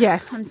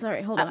 Yes. I'm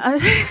sorry, hold on.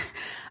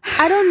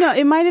 I don't know.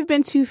 It might have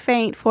been too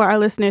faint for our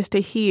listeners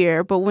to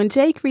hear, but when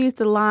Jake reads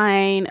the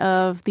line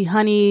of the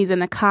honeys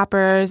and the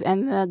coppers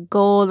and the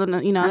gold and the,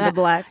 And the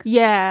black.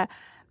 Yeah.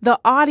 The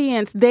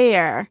audience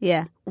there.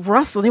 Yeah.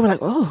 Russell, they were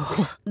like,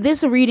 oh.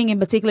 This reading in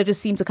particular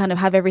just seemed to kind of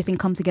have everything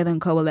come together and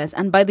coalesce.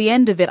 And by the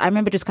end of it, I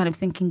remember just kind of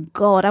thinking,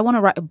 God, I want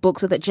to write a book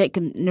so that Jake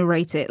can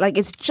narrate it. Like,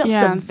 it's just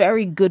a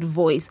very good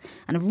voice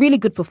and a really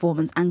good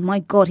performance. And my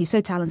God, he's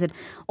so talented.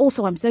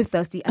 Also, I'm so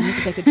thirsty. I need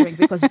to take a drink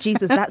because,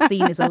 Jesus, that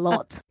scene is a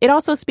lot. It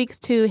also speaks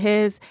to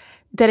his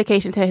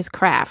dedication to his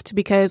craft,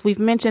 because we've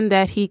mentioned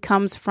that he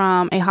comes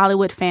from a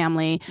Hollywood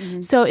family.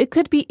 Mm-hmm. So it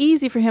could be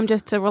easy for him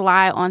just to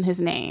rlie on his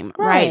name,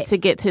 right? To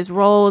get his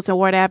roles or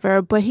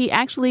whatever. But he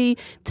actually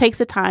takes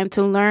the time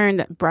to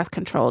learn breath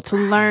control, to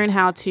learn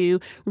how to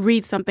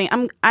read something.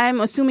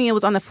 I'm assuming it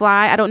was on the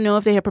fly. I don't know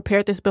if they had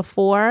prepared this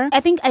before. I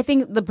think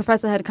the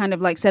professor had kind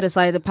of like set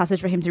aside a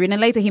passage for him to read.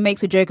 And later he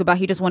makes a joke about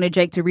he just wanted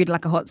Jake to read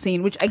like a hot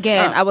scene, which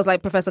again, I was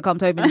like, Professor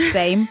Comptobin,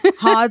 same,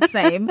 hard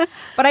same.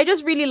 But I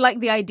just really like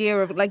the idea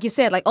of, like you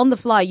said, like on the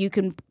fly, you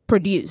can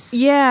produce.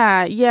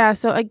 Yeah.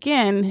 So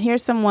again,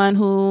 here's someone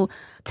who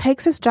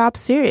takes his job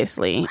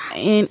seriously. Right.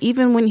 And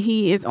even when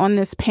he is on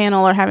this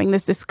panel or having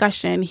this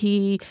discussion,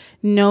 he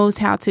knows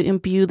how to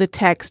imbue the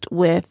text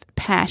with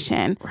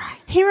passion. Right.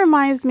 He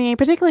reminds me,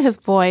 particularly his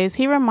voice,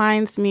 he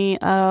reminds me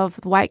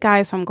of white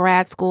guys from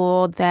grad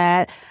school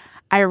that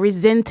I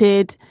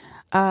resented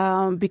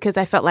because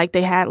I felt like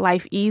they had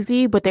life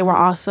easy, but they were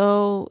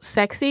also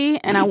sexy,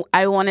 and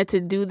I wanted to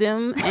do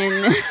them.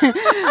 And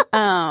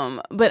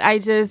but I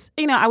just,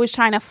 I was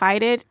trying to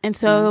fight it, and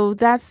so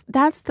that's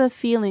the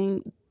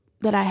feeling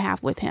that I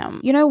have with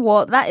him. You know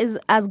what? That is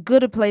as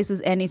good a place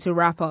as any to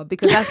wrap up,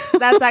 because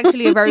that's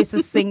actually a very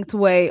succinct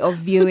way of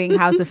viewing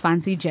how to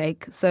fancy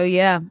Jake. So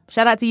yeah,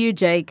 shout out to you,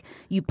 Jake,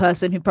 you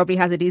person who probably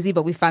has it easy,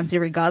 but we fancy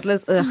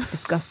regardless. Ugh,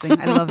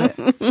 disgusting. I love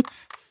it.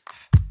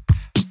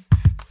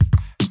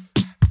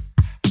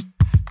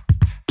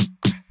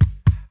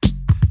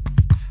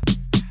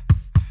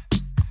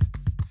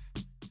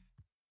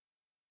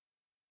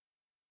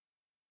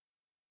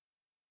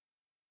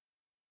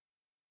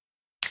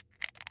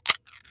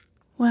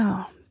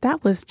 Well,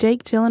 that was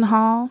Jake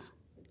Gyllenhaal.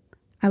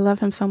 I love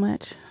him so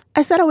much.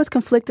 I said I was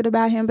conflicted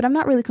about him, but I'm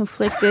not really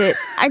conflicted.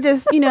 I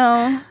just, you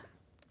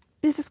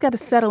just got to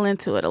settle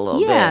into it a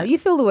little bit. Yeah, you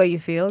feel the way you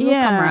feel. It'll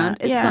come around.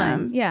 It's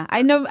fine. Yeah,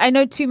 I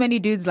know too many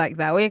dudes like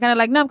that, where you're kind of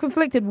like, no, I'm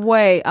conflicted.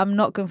 Wait, I'm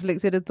not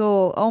conflicted at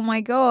all. Oh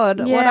my God,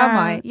 what am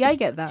I? Yeah, I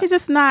get that. He's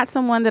just not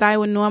someone that I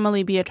would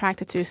normally be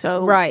attracted to.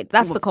 So right,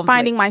 that's the conflict.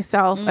 Finding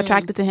myself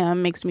attracted to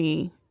him makes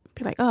me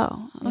be like,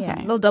 oh, okay. Yeah,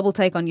 a little double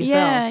take on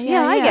yourself.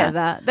 Yeah, I get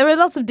that. There are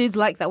lots of dudes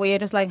like that where you're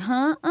just like,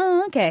 huh?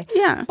 Oh, okay.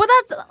 Yeah. But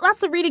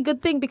that's a really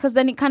good thing, because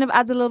then it kind of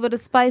adds a little bit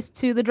of spice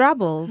to the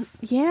drabbles.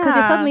 Yeah.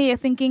 Because you're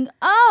thinking,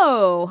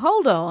 oh,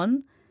 hold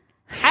on.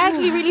 I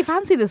actually really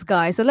fancy this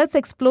guy, so let's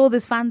explore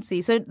this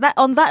fancy. So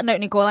on that note,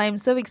 Nicole, I am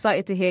so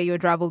excited to hear your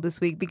drabble this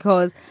week,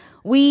 because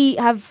we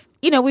have,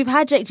 we've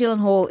had Jake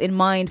Gyllenhaal in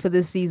mind for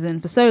this season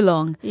for so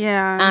long.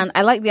 Yeah. And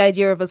I like the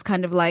idea of us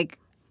kind of like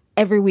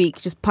every week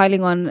just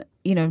piling on,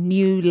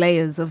 new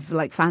layers of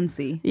like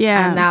fancy.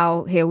 Yeah. And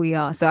now here we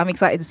are. So I'm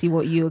excited to see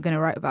what you are going to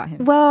write about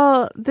him.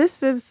 Well,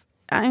 this is,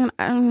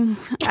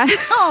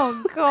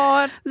 oh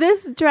God.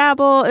 This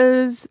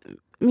drabble is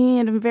me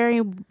in a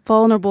very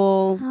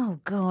vulnerable. Oh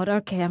God.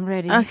 Okay, I'm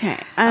ready. Okay.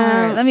 All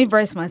right, let me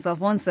brace myself.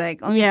 1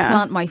 sec. Let me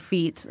plant my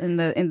feet in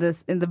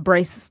the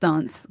brace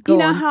stance. Go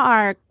on.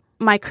 How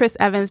my Chris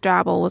Evans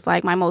drabble was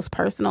like my most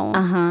personal.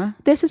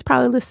 This is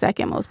probably the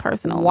second most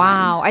personal.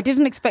 Wow. One. I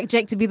didn't expect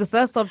Jake to be the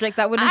first subject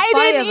that would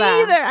inspire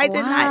that. I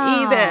did not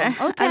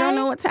either. Okay. I don't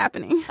know what's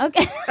happening.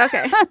 Okay.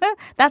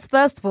 That's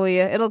thirst for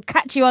you. It'll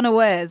catch you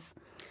unawares.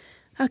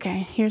 Okay,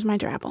 here's my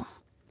drabble.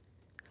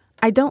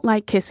 I don't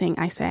like kissing,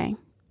 I say.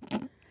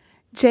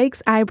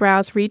 Jake's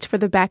eyebrows reach for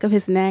the back of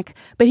his neck,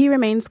 but he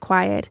remains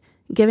quiet,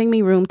 giving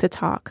me room to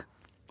talk.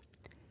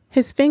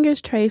 His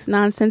fingers trace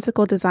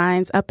nonsensical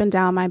designs up and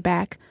down my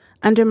back,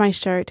 under my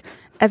shirt,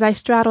 as I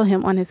straddle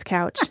him on his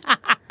couch.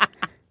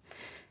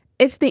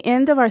 It's the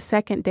end of our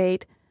second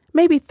date,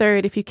 Maybe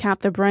third if you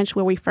count the brunch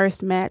where we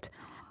first met.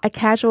 A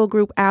casual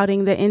group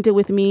outing that ended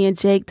with me and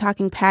Jake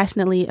talking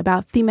passionately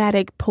about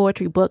thematic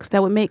poetry books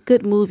that would make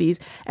good movies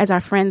as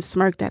our friends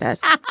smirked at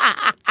us.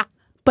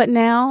 But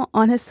now,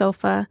 on his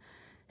sofa,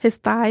 his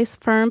thighs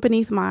firm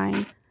beneath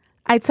mine,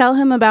 I tell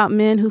him about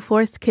men who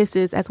forced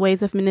kisses as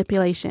ways of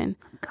manipulation,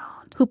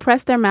 who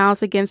pressed their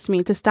mouths against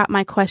me to stop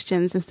my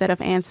questions instead of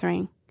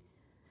answering.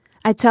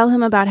 I tell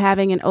him about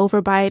having an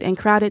overbite and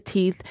crowded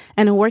teeth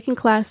and a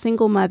working-class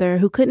single mother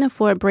who couldn't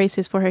afford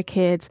braces for her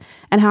kids,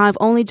 and how I've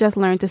only just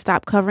learned to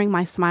stop covering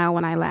my smile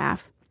when I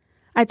laugh.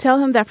 I tell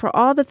him that for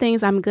all the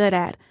things I'm good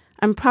at,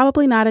 I'm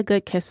probably not a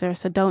good kisser,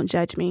 so don't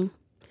judge me.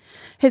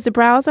 His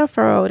brows are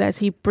furrowed as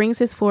he brings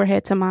his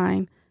forehead to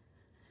mine.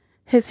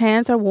 His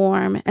hands are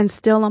warm and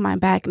still on my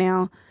back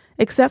now,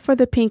 except for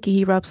the pinky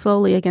he rubs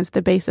slowly against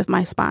the base of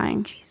my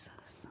spine.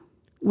 Jesus.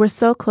 We're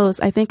so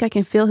close, I think I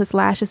can feel his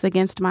lashes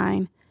against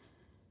mine.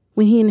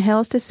 When he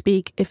inhales to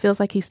speak, it feels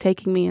like he's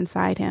taking me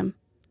inside him.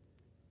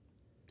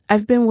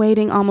 I've been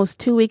waiting almost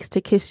 2 weeks to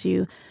kiss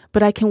you,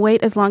 but I can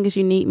wait as long as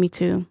you need me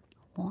to.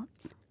 What?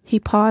 He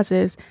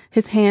pauses,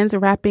 his hands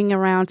wrapping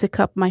around to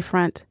cup my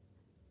front.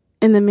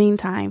 In the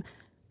meantime,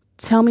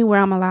 tell me where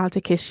I'm allowed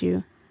to kiss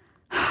you.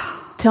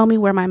 Tell me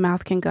where my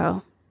mouth can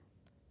go.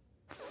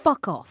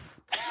 Fuck off.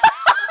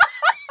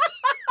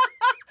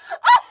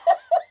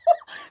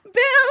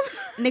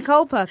 Bim!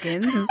 Nicole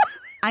Perkins,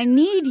 I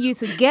need you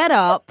to get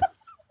up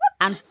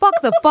and fuck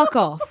the fuck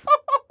off.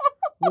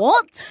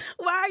 What?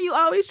 Why are you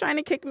always trying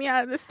to kick me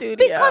out of the studio?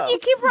 Because you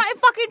keep writing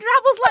fucking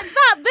travels like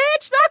that,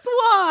 bitch. That's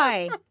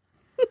why.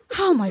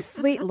 Oh, my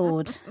sweet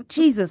lord.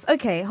 Jesus.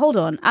 Okay, hold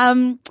on.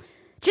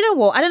 Do you know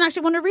what? I don't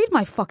actually want to read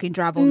my fucking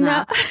drabble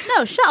now.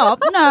 No, shut up.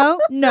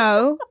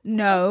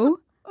 No.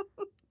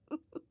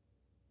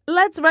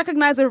 Let's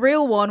recognize a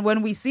real one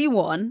when we see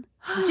one.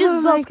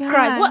 Jesus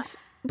Christ. What?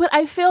 But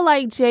I feel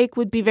like Jake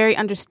would be very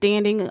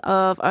understanding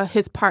of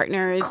his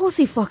partner's Of course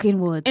he fucking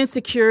would.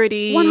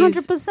 insecurities.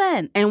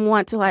 100%. And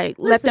want to let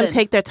them Listen.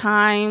 take their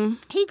time.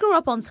 He grew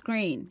up on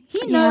screen. He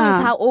knows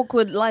Yeah. how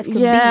awkward life can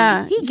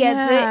Yeah. be. He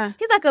gets Yeah. it.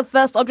 He's like a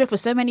thirst object for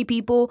so many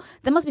people.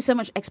 There must be so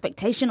much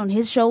expectation on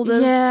his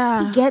shoulders.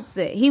 Yeah. He gets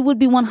it. He would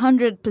be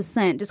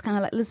 100% just kind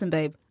of like, listen,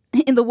 babe,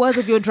 in the words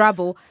of your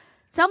drabble,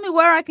 tell me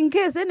where I can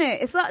kiss, innit?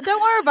 It's like,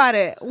 don't worry about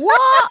it.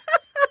 What?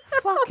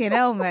 Fucking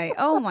hell, mate.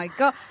 Oh, my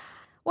God.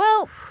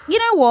 Well, you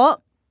know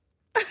what?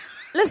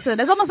 Listen,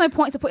 there's almost no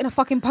point to putting a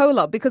fucking poll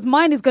up because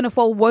mine is going to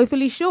fall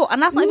woefully short.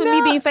 And that's not even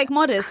me being fake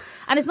modest.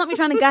 And it's not me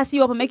trying to gas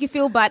you up and make you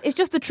feel bad. It's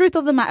just the truth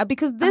of the matter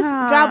because this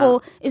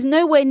drabble is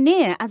nowhere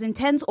near as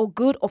intense or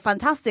good or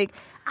fantastic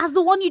as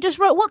the one you just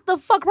wrote. What the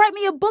fuck? Write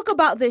me a book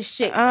about this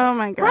shit. Oh,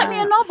 my God. Write me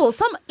a novel.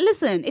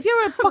 Listen, if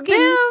you're a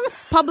fucking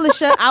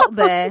publisher out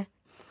there,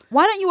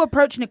 why don't you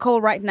approach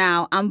Nicole right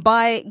now and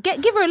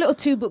give her a little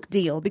 2-book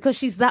deal because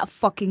she's that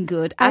fucking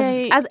good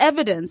as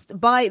evidenced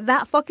by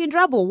that fucking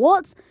drabble.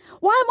 What?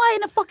 Why am I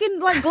in a fucking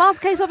glass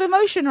case of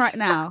emotion right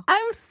now?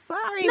 I'm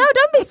sorry. No,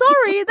 don't be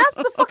sorry. That's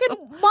the fucking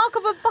mark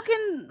of a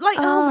fucking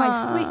oh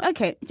my sweet.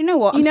 Okay, you know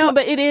what?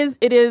 But it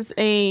is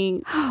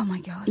a oh my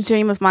god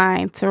dream of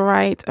mine to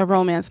write a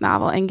romance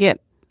novel and get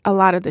a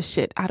lot of the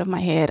shit out of my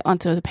head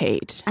onto the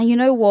page. And you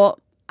know what?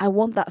 I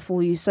want that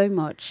for you so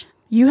much.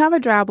 You have a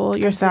drabble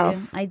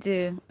yourself. I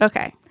do.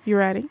 Okay. You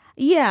ready?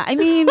 Yeah, I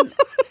mean,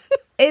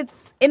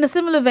 it's in a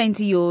similar vein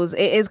to yours.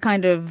 It is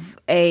kind of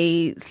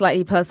a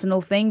slightly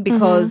personal thing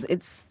because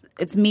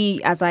it's me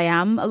as I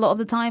am a lot of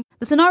the time.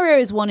 The scenario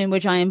is one in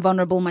which I am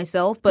vulnerable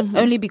myself, but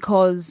only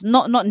because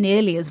not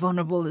nearly as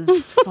vulnerable as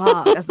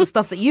as the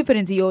stuff that you put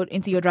into your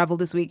drabble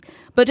this week.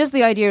 But just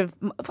the idea of,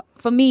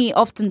 for me,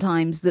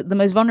 oftentimes the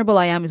most vulnerable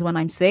I am is when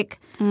I'm sick,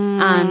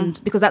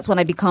 and because that's when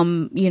I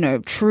become,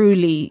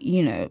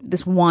 truly,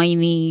 this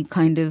whiny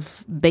kind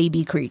of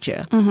baby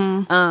creature.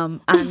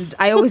 And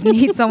I always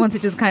need someone to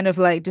just kind of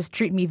just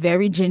treat me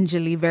very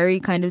gingerly, very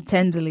kind of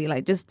tenderly,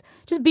 just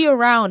be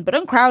around, but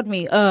don't crowd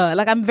me.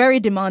 I'm very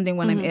demanding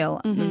when I'm ill.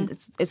 And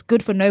it's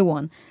good for no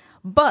one.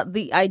 But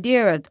the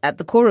idea at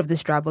the core of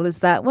this drabble is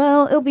that,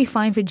 well, it'll be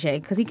fine for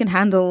Jake because he can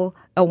handle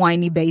a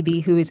whiny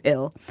baby who is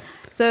ill.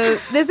 So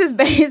this is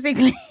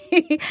basically,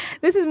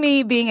 this is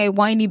me being a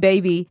whiny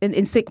baby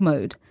in sick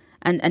mode.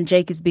 And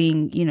Jake is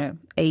being,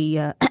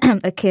 a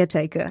a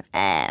caretaker.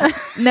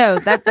 No,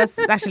 that's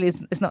actually,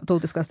 it's not at all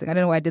disgusting. I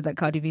don't know why I did that,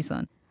 Cardi B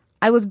son.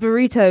 I was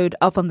burritoed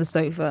up on the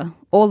sofa,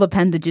 all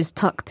appendages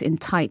tucked in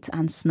tight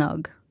and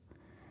snug.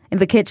 In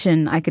the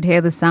kitchen, I could hear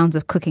the sounds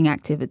of cooking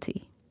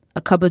activity.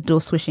 A cupboard door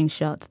swishing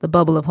shut, the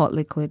bubble of hot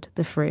liquid,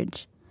 the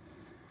fridge.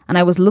 And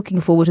I was looking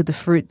forward to the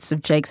fruits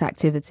of Jake's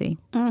activity.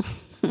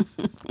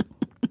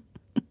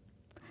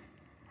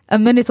 A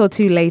minute or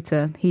two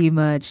later, he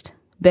emerged,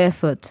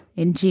 barefoot,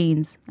 in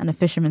jeans and a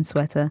fisherman's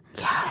sweater.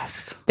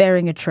 Yes.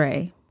 Bearing a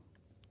tray.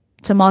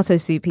 Tomato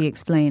soup, he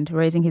explained,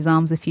 raising his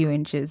arms a few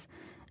inches,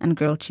 and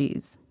grilled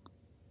cheese.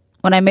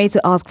 When I made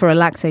to ask for a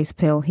lactase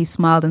pill, he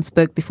smiled and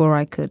spoke before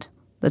I could.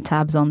 The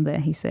tab's on there,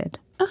 he said.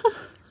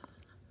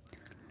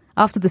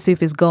 After the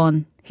soup is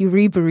gone, he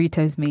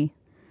re-burritos me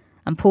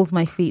and pulls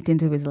my feet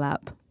into his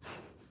lap.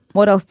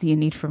 What else do you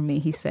need from me,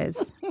 he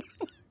says.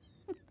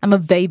 I'm a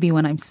baby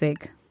when I'm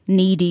sick,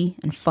 needy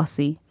and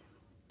fussy.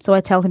 So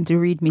I tell him to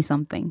read me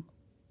something.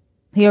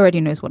 He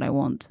already knows what I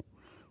want.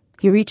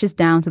 He reaches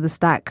down to the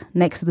stack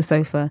next to the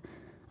sofa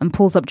and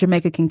pulls up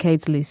Jamaica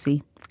Kincaid's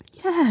Lucy.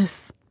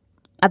 Yes.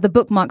 At the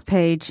bookmarked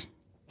page,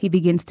 he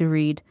begins to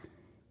read,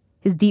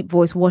 his deep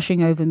voice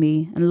washing over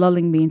me and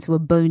lulling me into a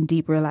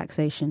bone-deep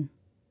relaxation.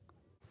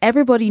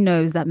 Everybody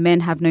knows that men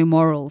have no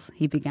morals,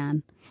 he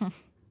began.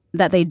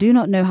 That they do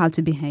not know how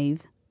to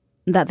behave.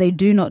 That they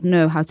do not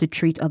know how to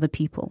treat other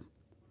people.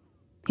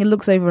 He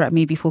looks over at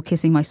me before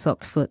kissing my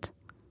socked foot.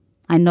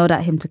 I nod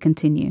at him to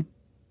continue,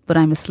 but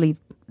I'm asleep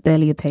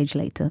barely a page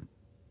later.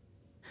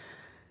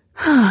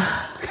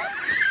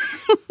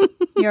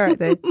 You're all right,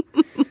 though.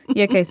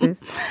 You okay,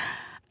 sis?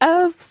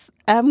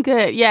 I'm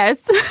good,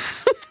 yes.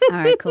 All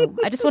right, cool.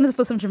 I just wanted to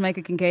put some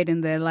Jamaica Kincaid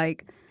in there.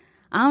 Like,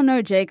 I don't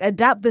know, Jake.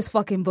 Adapt this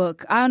fucking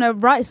book. I don't know.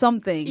 Write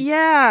something.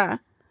 Yeah.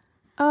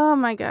 Oh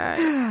my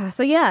god.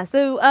 So yeah.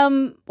 So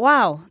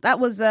wow. That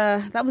was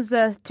a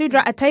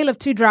tale of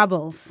two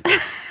drabbles.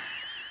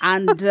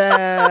 And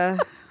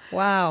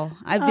wow,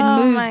 I've been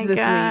moved this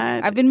week.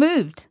 I've been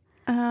moved.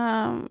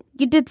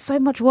 You did so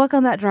much work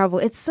on that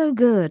drabble. It's so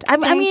good. I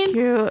mean, thank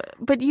you.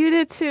 But you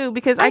did too,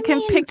 because I can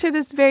picture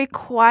this very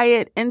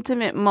quiet,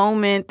 intimate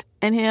moment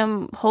and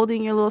him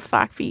holding your little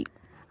sock feet.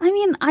 I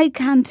mean, I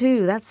can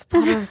too. That's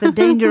part of the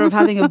danger of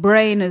having a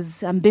brain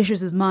as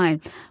ambitious as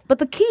mine. But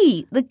the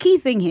key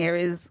thing here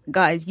is,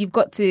 guys, you've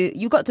got to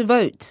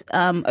vote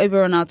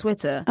over on our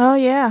Twitter. Oh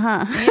yeah,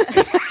 huh?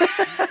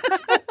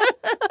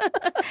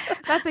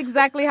 That's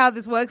exactly how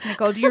this works,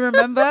 Nicole. Do you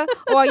remember?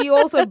 Or are you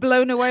also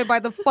blown away by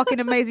the fucking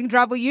amazing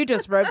drabble you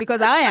just wrote?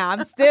 Because I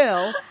am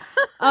still.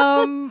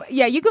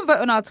 Yeah, you can vote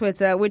on our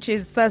Twitter, which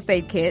is First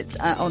Aid Kit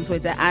on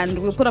Twitter, and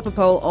we'll put up a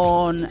poll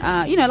on,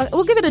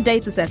 we'll give it a day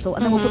to settle,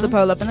 and then we'll put the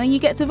poll up, and then you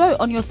get to vote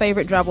on your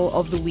favorite drabble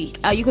of the week.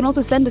 You can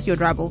also send us your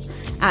drabbles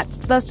at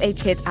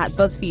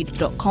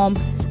firstaidkit@buzzfeed.com,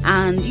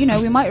 and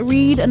we might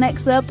read an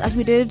excerpt as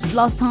we did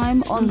last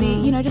time on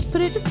the, just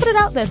put it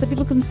out there so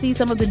people can see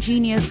some of the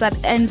genius that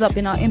ends up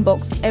in our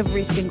inbox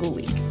every single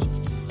week.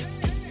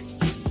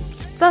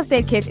 First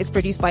Aid Kit is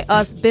produced by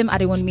us, Bim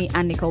Adewunmi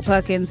and Nicole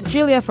Perkins,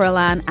 Julia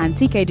Furlan, and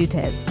TK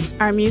Dutez.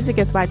 Our music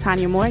is by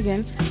Tanya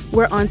Morgan.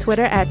 We're on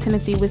Twitter at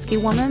Tennessee Whiskey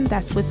Woman,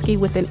 that's whiskey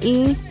with an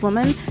E,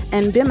 woman,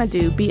 and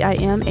Bimadu,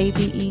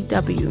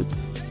 Bimadew.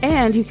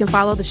 And you can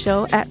follow the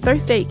show at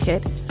First Aid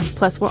Kit,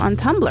 plus we're on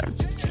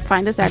Tumblr.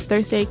 Find us at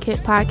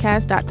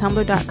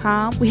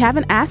thirstaidkitpodcast.tumblr.com. We have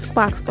an Ask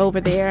box over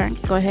there.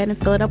 Go ahead and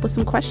fill it up with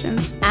some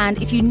questions. And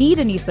if you need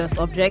a new thirst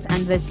object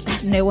and there's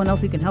no one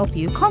else who can help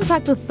you,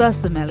 contact the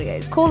Thirst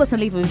Sommeliers. Call us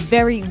and leave a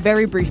very,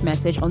 very brief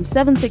message on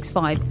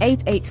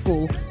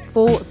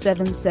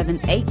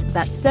 765-884-4778.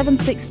 That's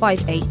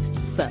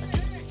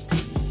 7658-THIRST.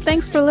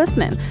 Thanks for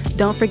listening.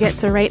 Don't forget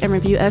to rate and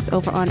review us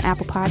over on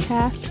Apple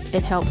Podcasts.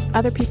 It helps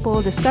other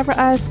people discover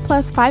us.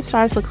 Plus, 5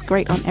 stars looks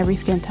great on every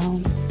skin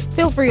tone.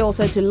 Feel free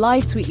also to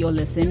live tweet your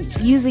listen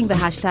using the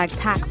hashtag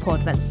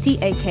TACPOD, that's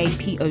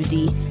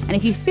TAKPOD. And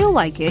if you feel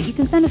like it, you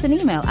can send us an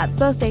email at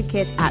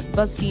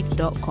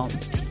firstaidkit@buzzfeed.com.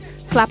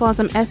 Slap on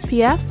some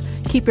SPF,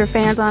 keep your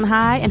fans on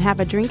high, and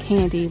have a drink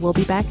handy. We'll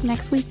be back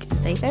next week.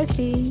 Stay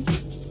thirsty.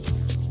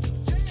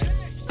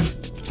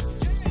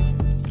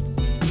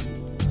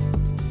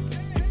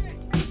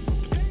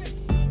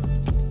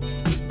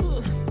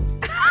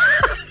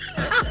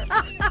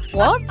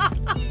 What?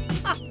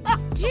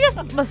 Did you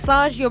just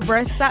massage your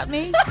breasts at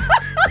me?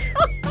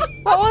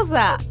 What was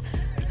that?